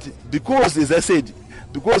 But because, as I said,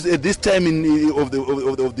 because at this time of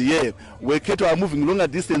the year, where cattle are moving longer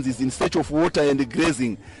distances in search of water and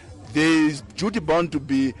grazing, there is duty bound to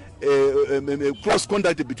be close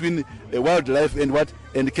contact between wildlife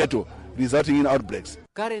and cattle, resulting in outbreaks.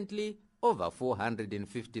 Currently, over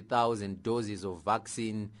 450,000 doses of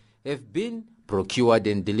vaccine have been procured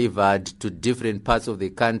and delivered to different parts of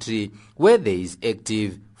the country where there is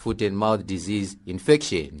active foot and mouth disease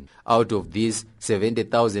infection. Out of these,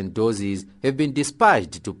 70,000 doses have been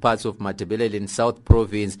dispatched to parts of Matabeleland South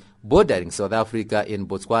Province bordering South Africa and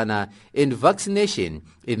Botswana, and vaccination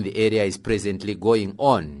in the area is presently going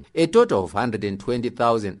on. A total of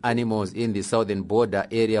 120,000 animals in the southern border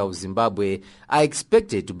area of Zimbabwe are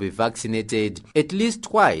expected to be vaccinated at least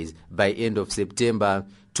twice by end of September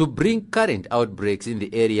to bring current outbreaks in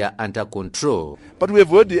the area under control. But we have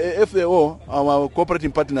heard the FAO, our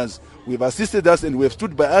cooperating partners, we have assisted us and we have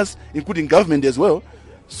stood by us, including government as well.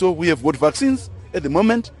 So we have got vaccines at the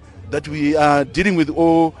moment that we are dealing with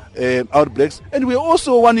all outbreaks. And we are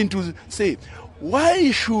also wanting to say,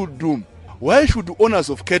 why should owners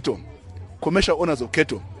of cattle, commercial owners of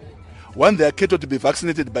cattle, want their cattle to be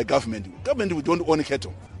vaccinated by government? Government, we don't own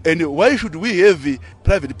cattle. And why should we have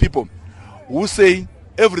private people who say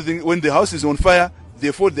everything, when the house is on fire,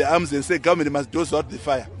 they fold their arms and say government must doze out the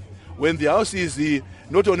fire. When the house is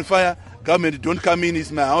not on fire, government don't come in,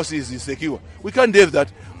 my house is secure. We can't have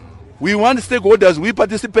that. We want stakeholders, we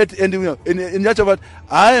participate, and in that of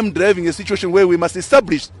I am driving a situation where we must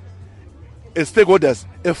establish stakeholders,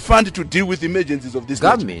 a fund to deal with emergencies of this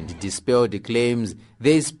Government nature. dispelled the claims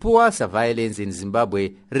there is poor surveillance in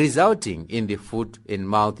Zimbabwe, resulting in the foot and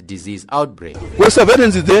mouth disease outbreak. Well,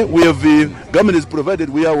 surveillance is there. We have government is provided.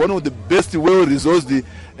 We are one of the best, well-resourced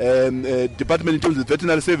department in terms of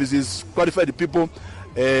veterinary services, qualified people,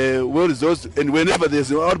 well-resourced. And whenever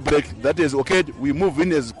there's an outbreak that has occurred, we move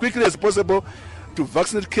in as quickly as possible to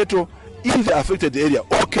vaccinate cattle in the affected area,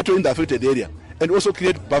 or cattle in the affected area, and also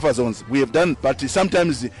create buffer zones. We have done, but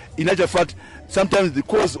sometimes, in actual fact, sometimes the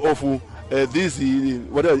cause of this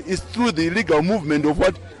is through the illegal movement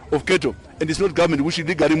of cattle, and it's not government which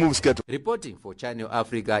illegally moves cattle. Reporting for Channel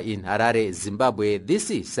Africa in Harare, Zimbabwe, this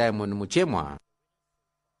is Simon Muchemwa.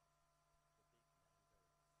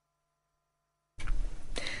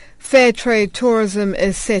 Fair trade tourism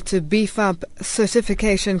is set to beef up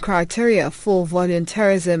certification criteria for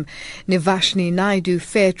volunteerism. Nivashni Naidu,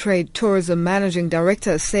 Fair Trade Tourism Managing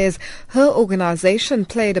Director, says her organization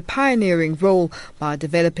played a pioneering role by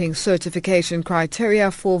developing certification criteria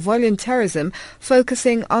for volunteerism,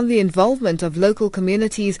 focusing on the involvement of local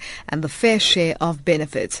communities and the fair share of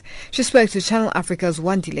benefits. She spoke to Channel Africa's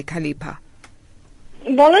Wandile Kalipa.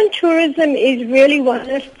 Voluntourism is really one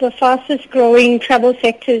of the fastest growing travel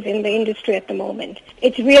sectors in the industry at the moment.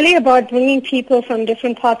 It's really about bringing people from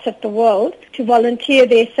different parts of the world to volunteer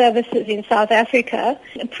their services in South Africa,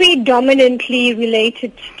 predominantly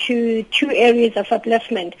related to two areas of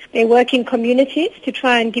upliftment. They work in communities to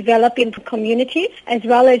try and develop into communities, as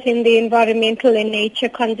well as in the environmental and nature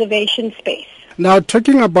conservation space. Now,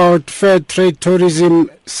 talking about fair trade tourism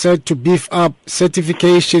set to beef up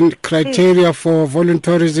certification criteria for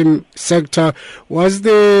volunteerism sector, what's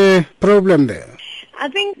the problem there? I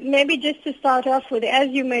think maybe just to start off with, as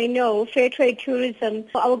you may know, fair trade tourism,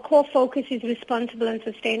 our core focus is responsible and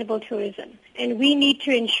sustainable tourism. And we need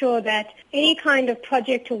to ensure that any kind of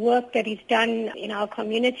project or work that is done in our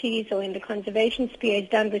communities or in the conservation sphere is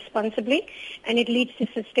done responsibly, and it leads to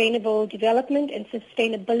sustainable development and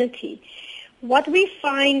sustainability. What we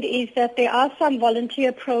find is that there are some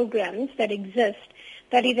volunteer programs that exist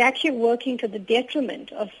that is actually working to the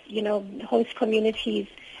detriment of, host communities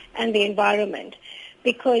and the environment,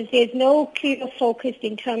 because there's no clear focus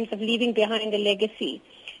in terms of leaving behind a legacy.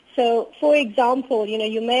 So, for example,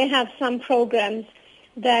 you may have some programs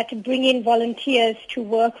that bring in volunteers to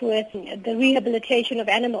work with the rehabilitation of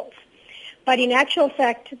animals. But in actual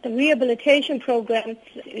fact, the rehabilitation program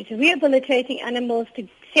is rehabilitating animals to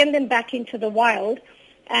send them back into the wild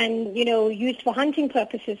and, used for hunting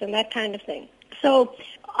purposes and that kind of thing. So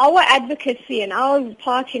our advocacy and our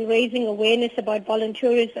part in raising awareness about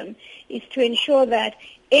voluntourism is to ensure that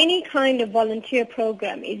any kind of volunteer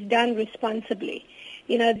program is done responsibly.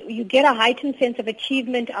 You get a heightened sense of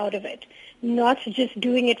achievement out of it, not just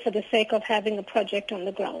doing it for the sake of having a project on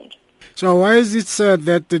the ground. So why is it said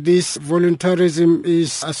that this volunteerism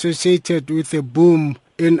is associated with a boom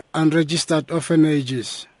in unregistered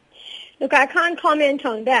orphanages? Look, I can't comment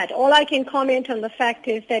on that. All I can comment on the fact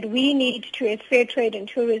is that we need to, as Fair Trade and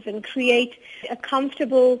Tourism, create a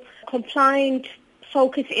comfortable, compliant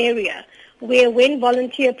focus area where when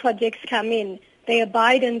volunteer projects come in, they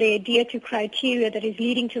abide and they adhere to criteria that is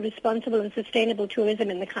leading to responsible and sustainable tourism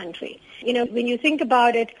in the country. When you think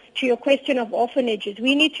about it, to your question of orphanages,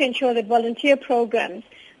 we need to ensure that volunteer programs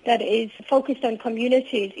that is focused on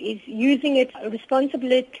communities is using it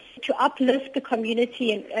responsibly to uplift the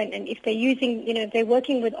community, and if they're using, if they're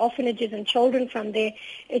working with orphanages and children from there,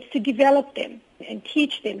 it's to develop them and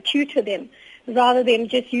teach them, tutor them, rather than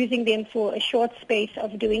just using them for a short space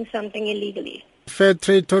of doing something illegally. Fair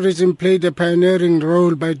Trade Tourism played a pioneering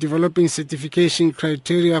role by developing certification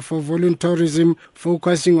criteria for voluntourism,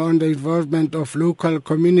 focusing on the involvement of local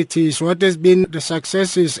communities. What has been the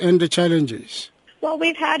successes and the challenges? Well,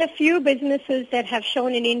 we've had a few businesses that have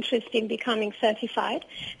shown an interest in becoming certified,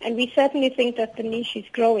 and we certainly think that the niche is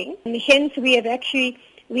growing. And hence, we're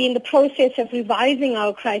in the process of revising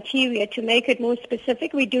our criteria to make it more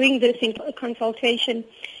specific. We're doing this in consultation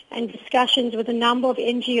and discussions with a number of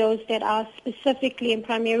NGOs that are specifically and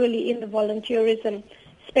primarily in the volunteerism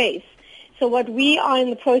space. So what we are in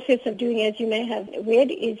the process of doing, as you may have read,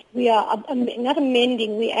 is we are not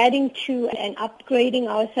amending, we're adding to and upgrading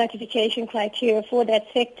our certification criteria for that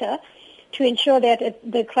sector to ensure that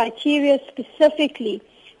the criteria specifically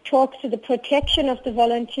talks to the protection of the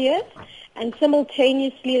volunteers, and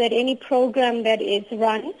simultaneously that any program that is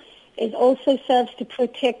run is also serves to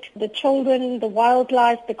protect the children, the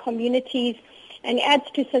wildlife, the communities, and adds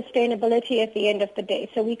to sustainability at the end of the day.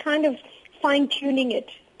 So we kind of fine-tuning it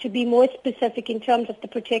to be more specific in terms of the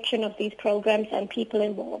protection of these programs and people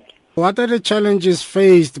involved. What are the challenges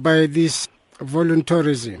faced by this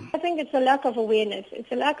voluntourism? I think it's a lack of awareness.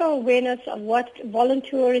 It's a lack of awareness of what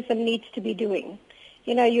voluntourism needs to be doing.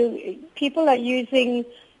 People are using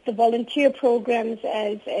the volunteer programs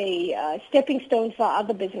as a stepping stone for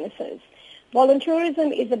other businesses.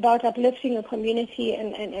 Volunteerism is about uplifting a community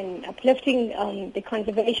and uplifting the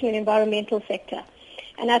conservation and environmental sector.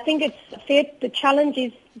 And I think the challenge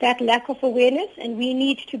is that lack of awareness, and we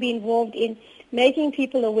need to be involved in making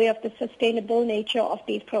people aware of the sustainable nature of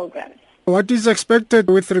these programs. What is expected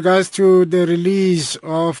with regards to the release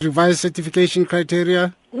of revised certification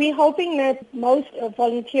criteria? We're hoping that most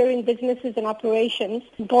volunteering businesses and operations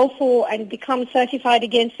go for and become certified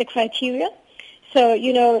against the criteria. So,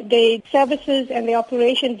 the services and the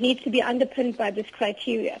operations need to be underpinned by this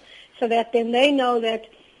criteria so that then they know that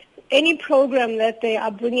any program that they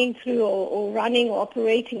are bringing through or running or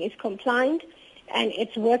operating is compliant and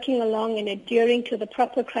it's working along and adhering to the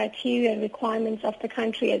proper criteria and requirements of the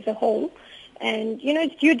country as a whole. And,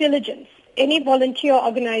 it's due diligence. Any volunteer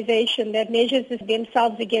organization that measures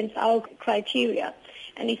themselves against our criteria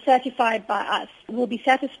and is certified by us will be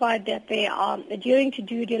satisfied that they are adhering to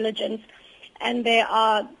due diligence, and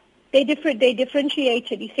they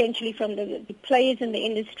differentiated essentially from the players in the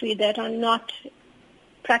industry that are not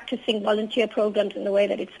practicing volunteer programs in the way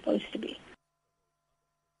that it's supposed to be.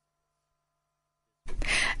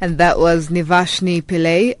 And that was Nivashni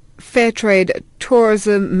Pillay, Fairtrade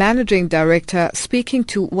Tourism Managing Director, speaking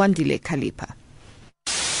to Wandile Kalipa.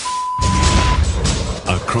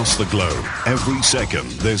 Across the globe, every second,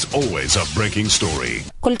 there's always a breaking story.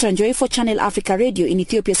 Colton Joy for Channel Africa Radio in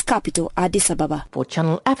Ethiopia's capital, Addis Ababa. For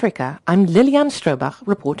Channel Africa, I'm Lilian Strobach,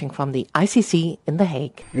 reporting from the ICC in The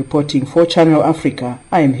Hague. Reporting for Channel Africa,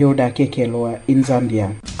 I am Hilda Kekeloa in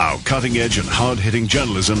Zambia. Our cutting-edge and hard-hitting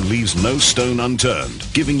journalism leaves no stone unturned,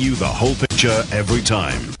 giving you the whole picture every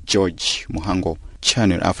time. George Muhango,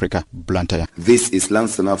 Channel Africa, Blantyre. This is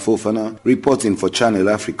Lansana Fofana reporting for Channel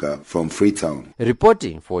Africa from Freetown.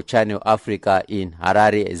 Reporting for Channel Africa in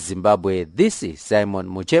Harare, Zimbabwe, this is Simon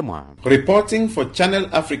Muchemwa. Reporting for Channel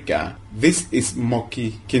Africa This is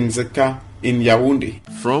Moki Kinzeka in Yaoundé.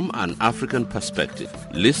 From an African perspective,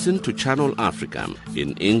 listen to Channel Africa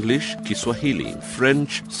in English, Kiswahili,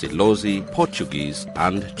 French, Silozi, Portuguese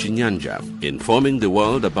and Chinyanja, informing the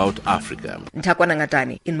world about Africa. Ntakwana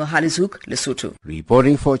Ngatani in Mohalizuk, Lesotho.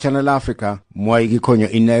 Reporting for Channel Africa, Mwai Gikonyo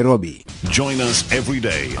in Nairobi. Join us every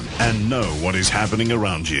day and know what is happening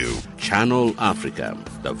around you. Channel Africa,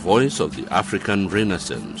 the voice of the African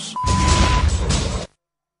Renaissance.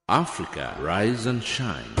 Africa, rise and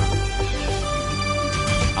shine.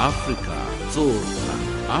 Africa, zorka.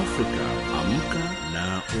 Africa, amka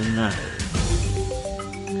na ung'are.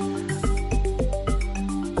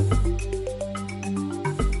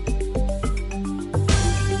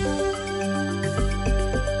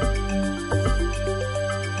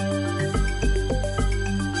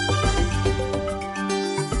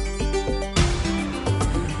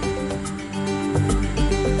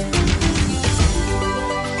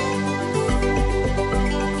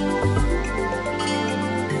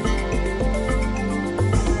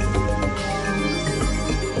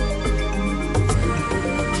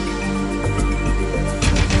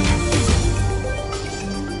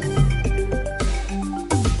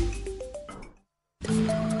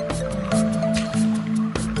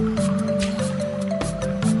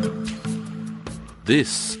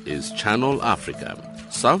 This is Channel Africa,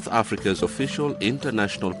 South Africa's official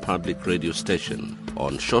international public radio station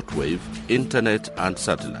on shortwave, internet and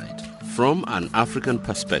satellite. From an African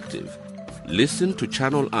perspective, listen to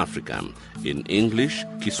Channel Africa in English,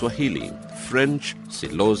 Kiswahili, French,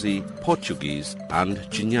 Silozi, Portuguese and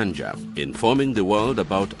Chinyanja, informing the world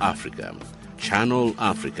about Africa. Channel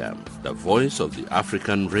Africa, the voice of the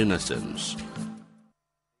African Renaissance.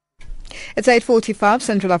 It's 8:45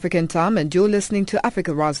 Central African Time and you're listening to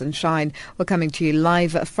Africa Rise and Shine. We're coming to you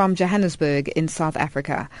live from Johannesburg in South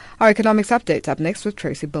Africa. Our economics update up next with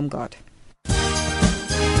Tracy Bumgard.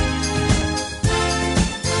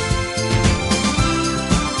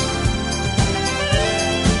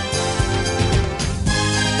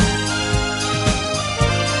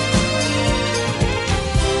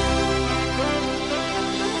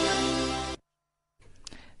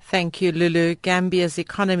 Thank you, Lulu. Gambia's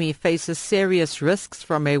economy faces serious risks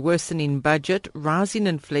from a worsening budget, rising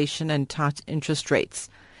inflation and tight interest rates.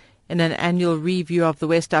 In an annual review of the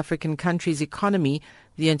West African country's economy,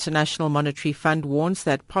 the International Monetary Fund warns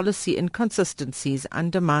that policy inconsistencies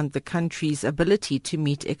undermine the country's ability to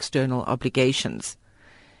meet external obligations.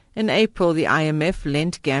 In April, the IMF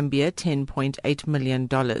lent Gambia $10.8 million.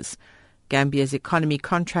 Gambia's economy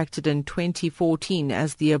contracted in 2014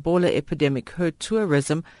 as the Ebola epidemic hurt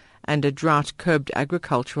tourism and a drought curbed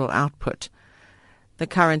agricultural output. The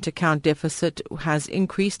current account deficit has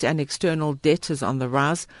increased and external debt is on the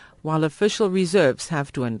rise, while official reserves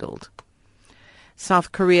have dwindled.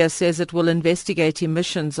 South Korea says it will investigate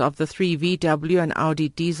emissions of the 3 VW and Audi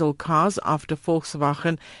diesel cars after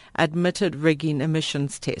Volkswagen admitted rigging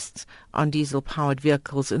emissions tests on diesel-powered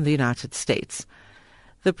vehicles in the United States.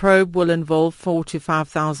 The probe will involve 4,000 to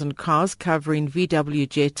 5,000 cars covering VW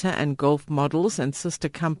Jetta and Golf models and sister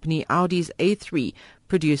company Audi's A3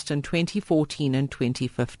 produced in 2014 and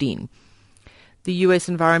 2015. The U.S.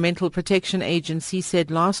 Environmental Protection Agency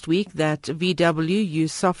said last week that VW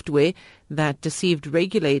used software that deceived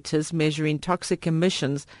regulators measuring toxic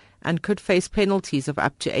emissions and could face penalties of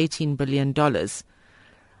up to $18 billion.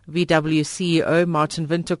 VW CEO Martin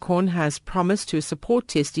Winterkorn has promised to support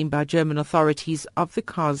testing by German authorities of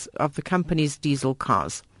the company's diesel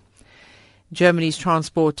cars. Germany's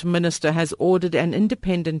transport minister has ordered an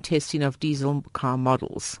independent testing of diesel car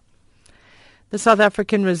models. The South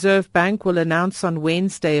African Reserve Bank will announce on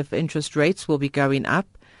Wednesday if interest rates will be going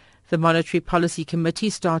up. The Monetary Policy Committee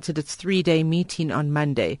started its 3-day meeting on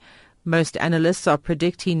Monday. Most analysts are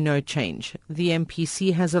predicting no change. The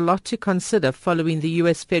MPC has a lot to consider following the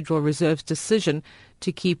U.S. Federal Reserve's decision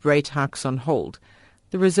to keep rate hikes on hold.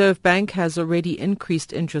 The Reserve Bank has already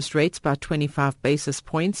increased interest rates by 25 basis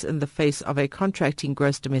points in the face of a contracting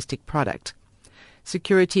gross domestic product.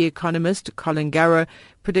 Security economist Colin Garrow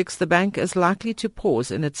predicts the bank is likely to pause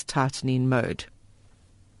in its tightening mode.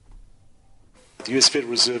 The U.S. Federal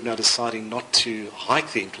Reserve now deciding not to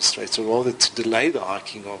hike the interest rates, or rather to delay the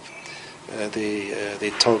hiking of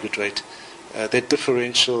their target rate. That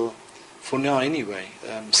differential, for now anyway,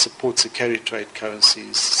 supports the carry trade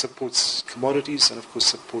currencies, supports commodities, and of course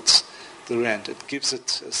supports the rand. It gives it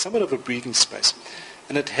somewhat of a breathing space.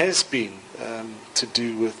 And it has been to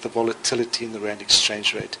do with the volatility in the rand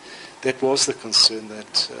exchange rate. That was the concern,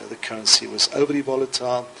 that the currency was overly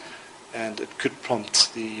volatile and it could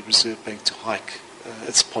prompt the Reserve Bank to hike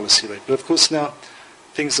its policy rate. But of course now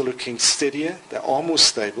things are looking steadier, they are more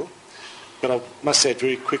stable, But I must add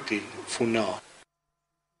very quickly, for now.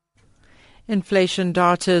 Inflation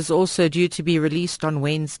data is also due to be released on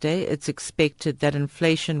Wednesday. It's expected that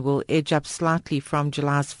inflation will edge up slightly from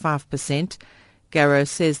July's 5%. Garrow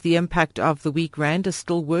says the impact of the weak rand is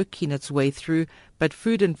still working its way through, but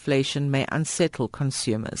food inflation may unsettle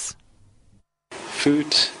consumers.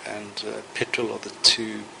 Food and petrol are the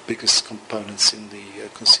two biggest components in the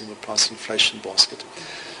consumer price inflation basket.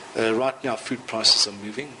 Right now, food prices are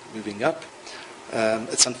moving up.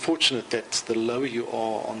 It's unfortunate that the lower you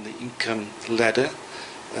are on the income ladder,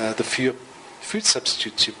 the fewer food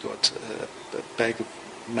substitutes you've got. A bag of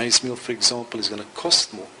maize meal, for example, is going to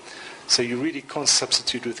cost more. So you really can't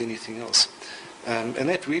substitute with anything else. And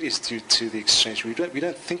that really is due to the exchange. We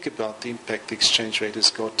don't think about the impact the exchange rate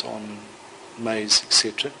has got on maize,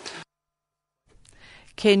 etc.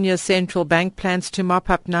 Kenya's central bank plans to mop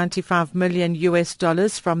up $95 million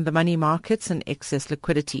from the money markets and excess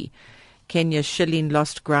liquidity. Kenya's shilling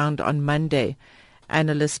lost ground on Monday.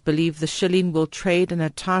 Analysts believe the shilling will trade in a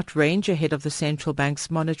tight range ahead of the central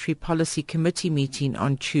bank's Monetary Policy Committee meeting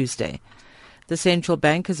on Tuesday. The central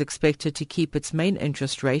bank is expected to keep its main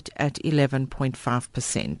interest rate at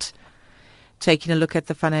 11.5%. Taking a look at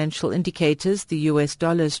the financial indicators, the US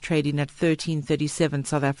dollar is trading at 13.37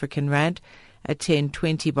 South African rand, at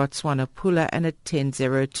 10.20 Botswana Pula, and at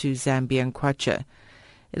 10.02 Zambian Kwacha.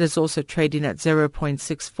 It is also trading at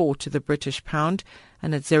 0.64 to the British pound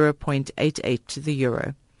and at 0.88 to the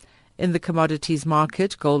euro. In the commodities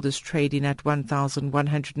market, gold is trading at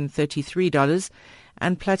 $1,133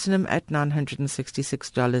 and platinum at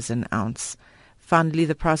 $966 an ounce. Finally,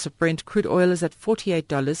 the price of Brent crude oil is at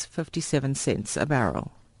 $48.57 a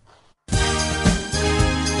barrel.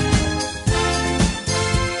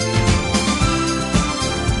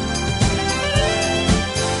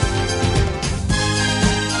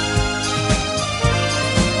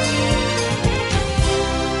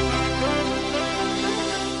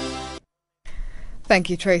 Thank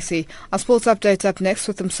you, Tracy. Our sports update up next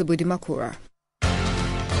with Msubudi Makura.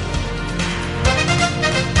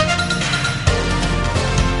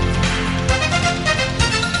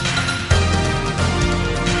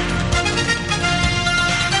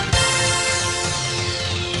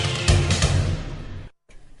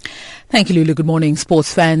 Thank you, Lulu. Good morning,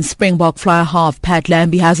 sports fans. Springbok fly half Pat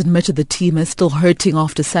Lambie has admitted the team is still hurting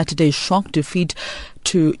after Saturday's shock defeat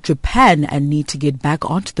to Japan and need to get back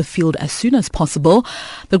onto the field as soon as possible.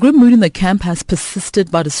 The grim mood in the camp has persisted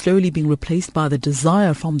but is slowly being replaced by the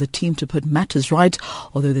desire from the team to put matters right,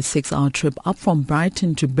 although the 6-hour trip up from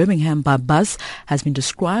Brighton to Birmingham by bus has been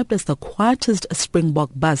described as the quietest Springbok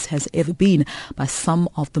bus has ever been by some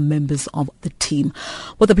of the members of the team.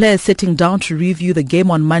 With the players sitting down to review the game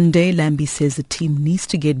on Monday, Lambie says the team needs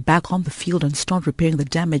to get back on the field and start repairing the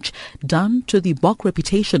damage done to the Bok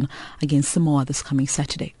reputation against Samoa this coming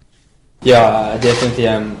Saturday. Yeah, definitely.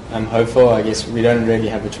 I'm hopeful. I guess we don't really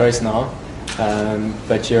have a choice now.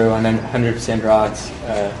 But you're 100% right.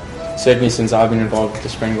 Certainly since I've been involved with the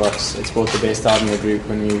Springboks, it's brought the best out in the group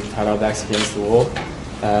when we've had our backs against the wall.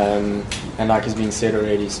 And like it's been said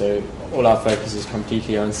already, so all our focus is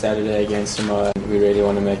completely on Saturday against Samoa. We really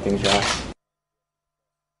want to make things right.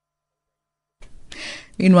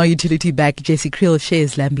 Meanwhile, utility back Jesse Creel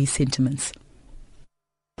shares Lambie's sentiments.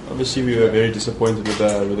 Obviously, we were very disappointed with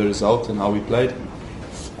the result and how we played.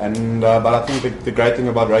 But I think the great thing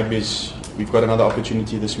about rugby is we've got another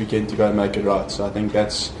opportunity this weekend to go and make it right. So I think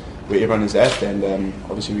that's where everyone is at, and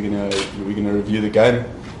obviously we're gonna review the game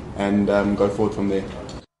and go forward from there.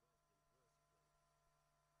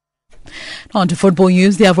 On to football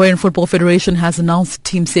news. The Ivorian Football Federation has announced the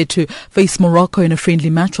team set to face Morocco in a friendly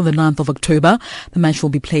match on the 9th of October. The match will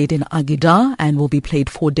be played in Agida and will be played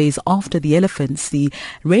 4 days after the Elephants, the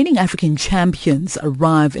reigning African champions,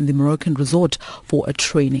 arrive in the Moroccan resort for a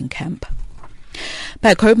training camp.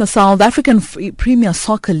 Back home, the South African Premier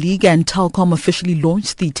Soccer League and Telkom officially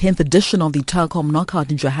launched the 10th edition of the Telkom Knockout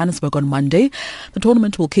in Johannesburg on Monday. The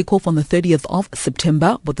tournament will kick off on the 30th of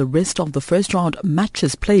September, with the rest of the first round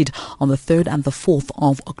matches played on the 3rd and the 4th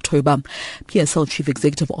of October. PSL Chief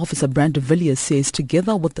Executive Officer Brandon Villiers says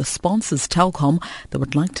together with the sponsors Telkom, they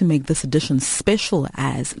would like to make this edition special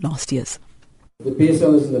as last year's. The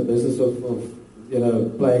PSL is in the business of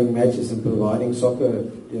playing matches and providing soccer,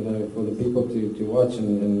 for the people to watch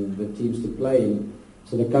and the teams to play in.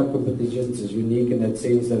 So the cup competitions is unique in that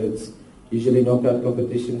sense that it's usually knockout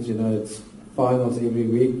competitions, it's finals every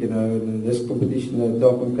week, and in this competition, the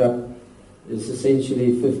Telkom Cup, is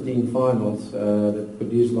essentially 15 finals that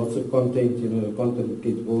produce lots of content, content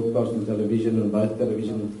gets broadcast on television, on both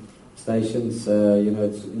television stations,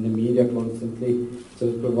 it's in the media constantly. So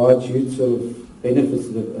it provides youth benefits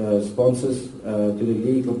to the sponsors, to the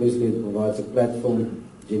league. Obviously, it provides a platform,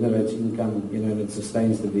 generates income, and it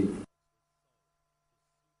sustains the league.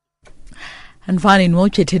 And finally, in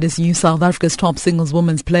wheelchair tennis news, South Africa's top singles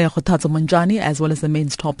women's player Kgothatso Montjane, as well as the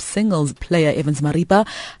men's top singles player Evans Maripa,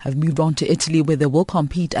 have moved on to Italy, where they will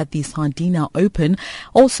compete at the Sardinia Open.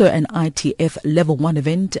 Also an ITF Level 1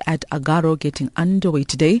 event at Agaro getting underway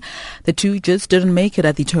today. The two just didn't make it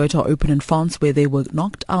at the Toyota Open in France, where they were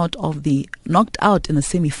knocked out in the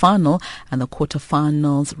semi-final and the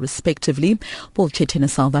quarter-finals respectively. Wheelchair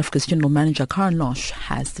tennis South Africa's general manager Karen Losh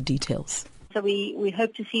has the details. So we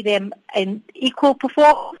hope to see them in equal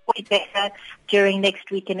performance or better during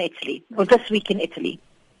next week in Italy, or this week in Italy.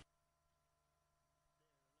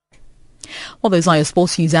 Well, those are your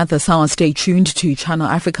sports news at this hour. Stay tuned to Channel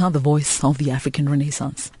Africa, the voice of the African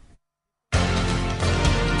Renaissance.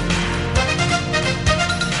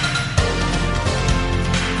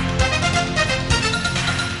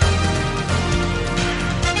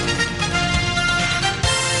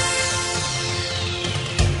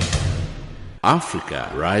 Africa,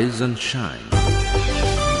 rise and shine.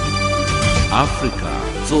 Africa,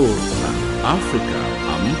 zorka. Africa,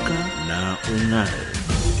 amka na ung'are.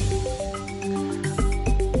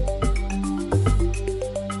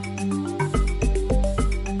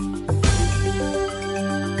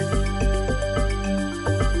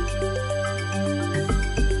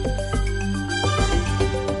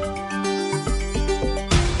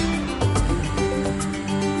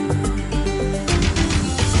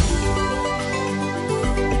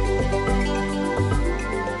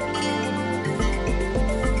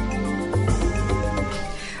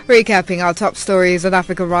 Recapping our top stories at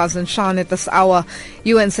Africa Rise and Shine at this hour,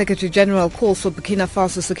 UN Secretary General calls for Burkina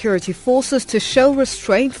Faso security forces to show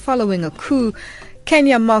restraint following a coup.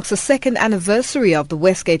 Kenya marks the second anniversary of the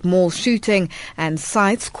Westgate Mall shooting, and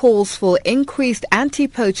cites calls for increased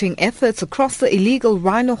anti-poaching efforts across the illegal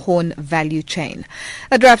rhino horn value chain.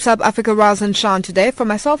 That wraps up Africa Rise and Shine today. For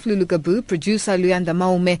myself, Lulu Gabu, producer Luyanda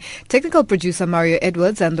Maume, technical producer Mario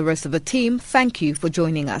Edwards, and the rest of the team, thank you for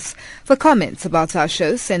joining us. For comments about our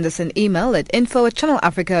show, send us an email at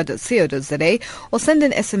info@channelafrica.co.za or send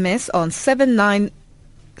an SMS on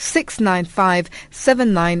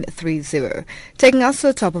 695-7930. Taking us to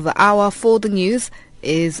the top of the hour for the news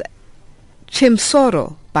is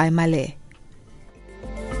Chimsoro by Malay.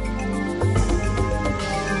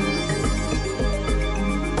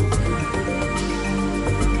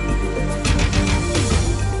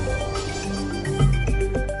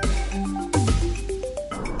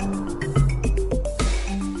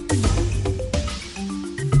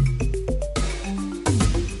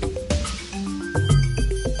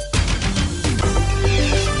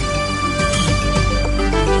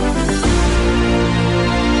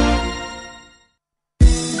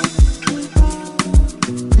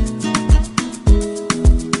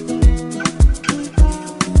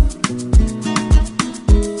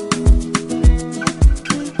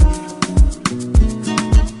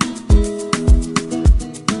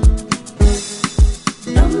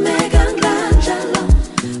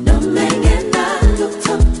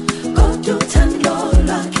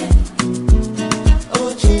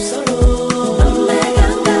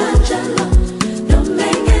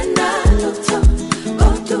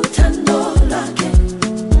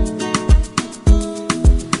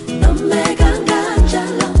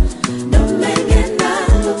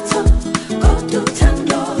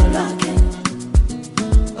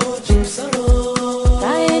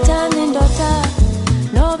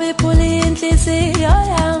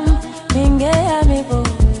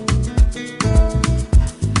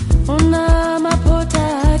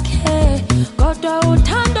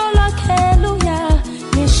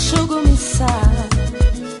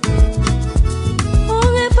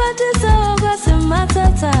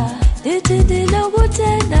 Did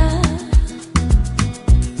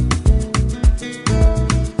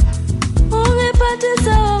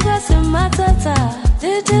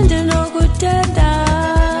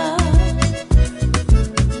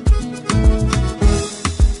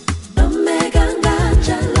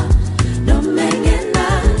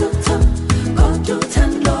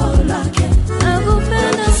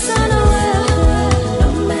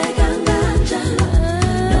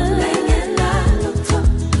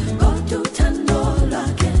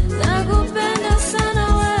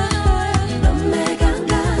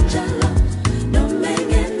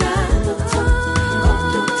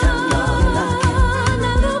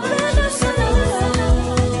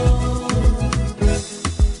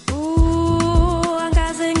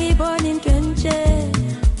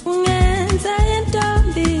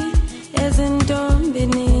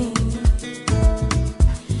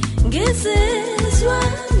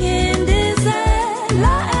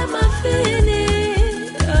la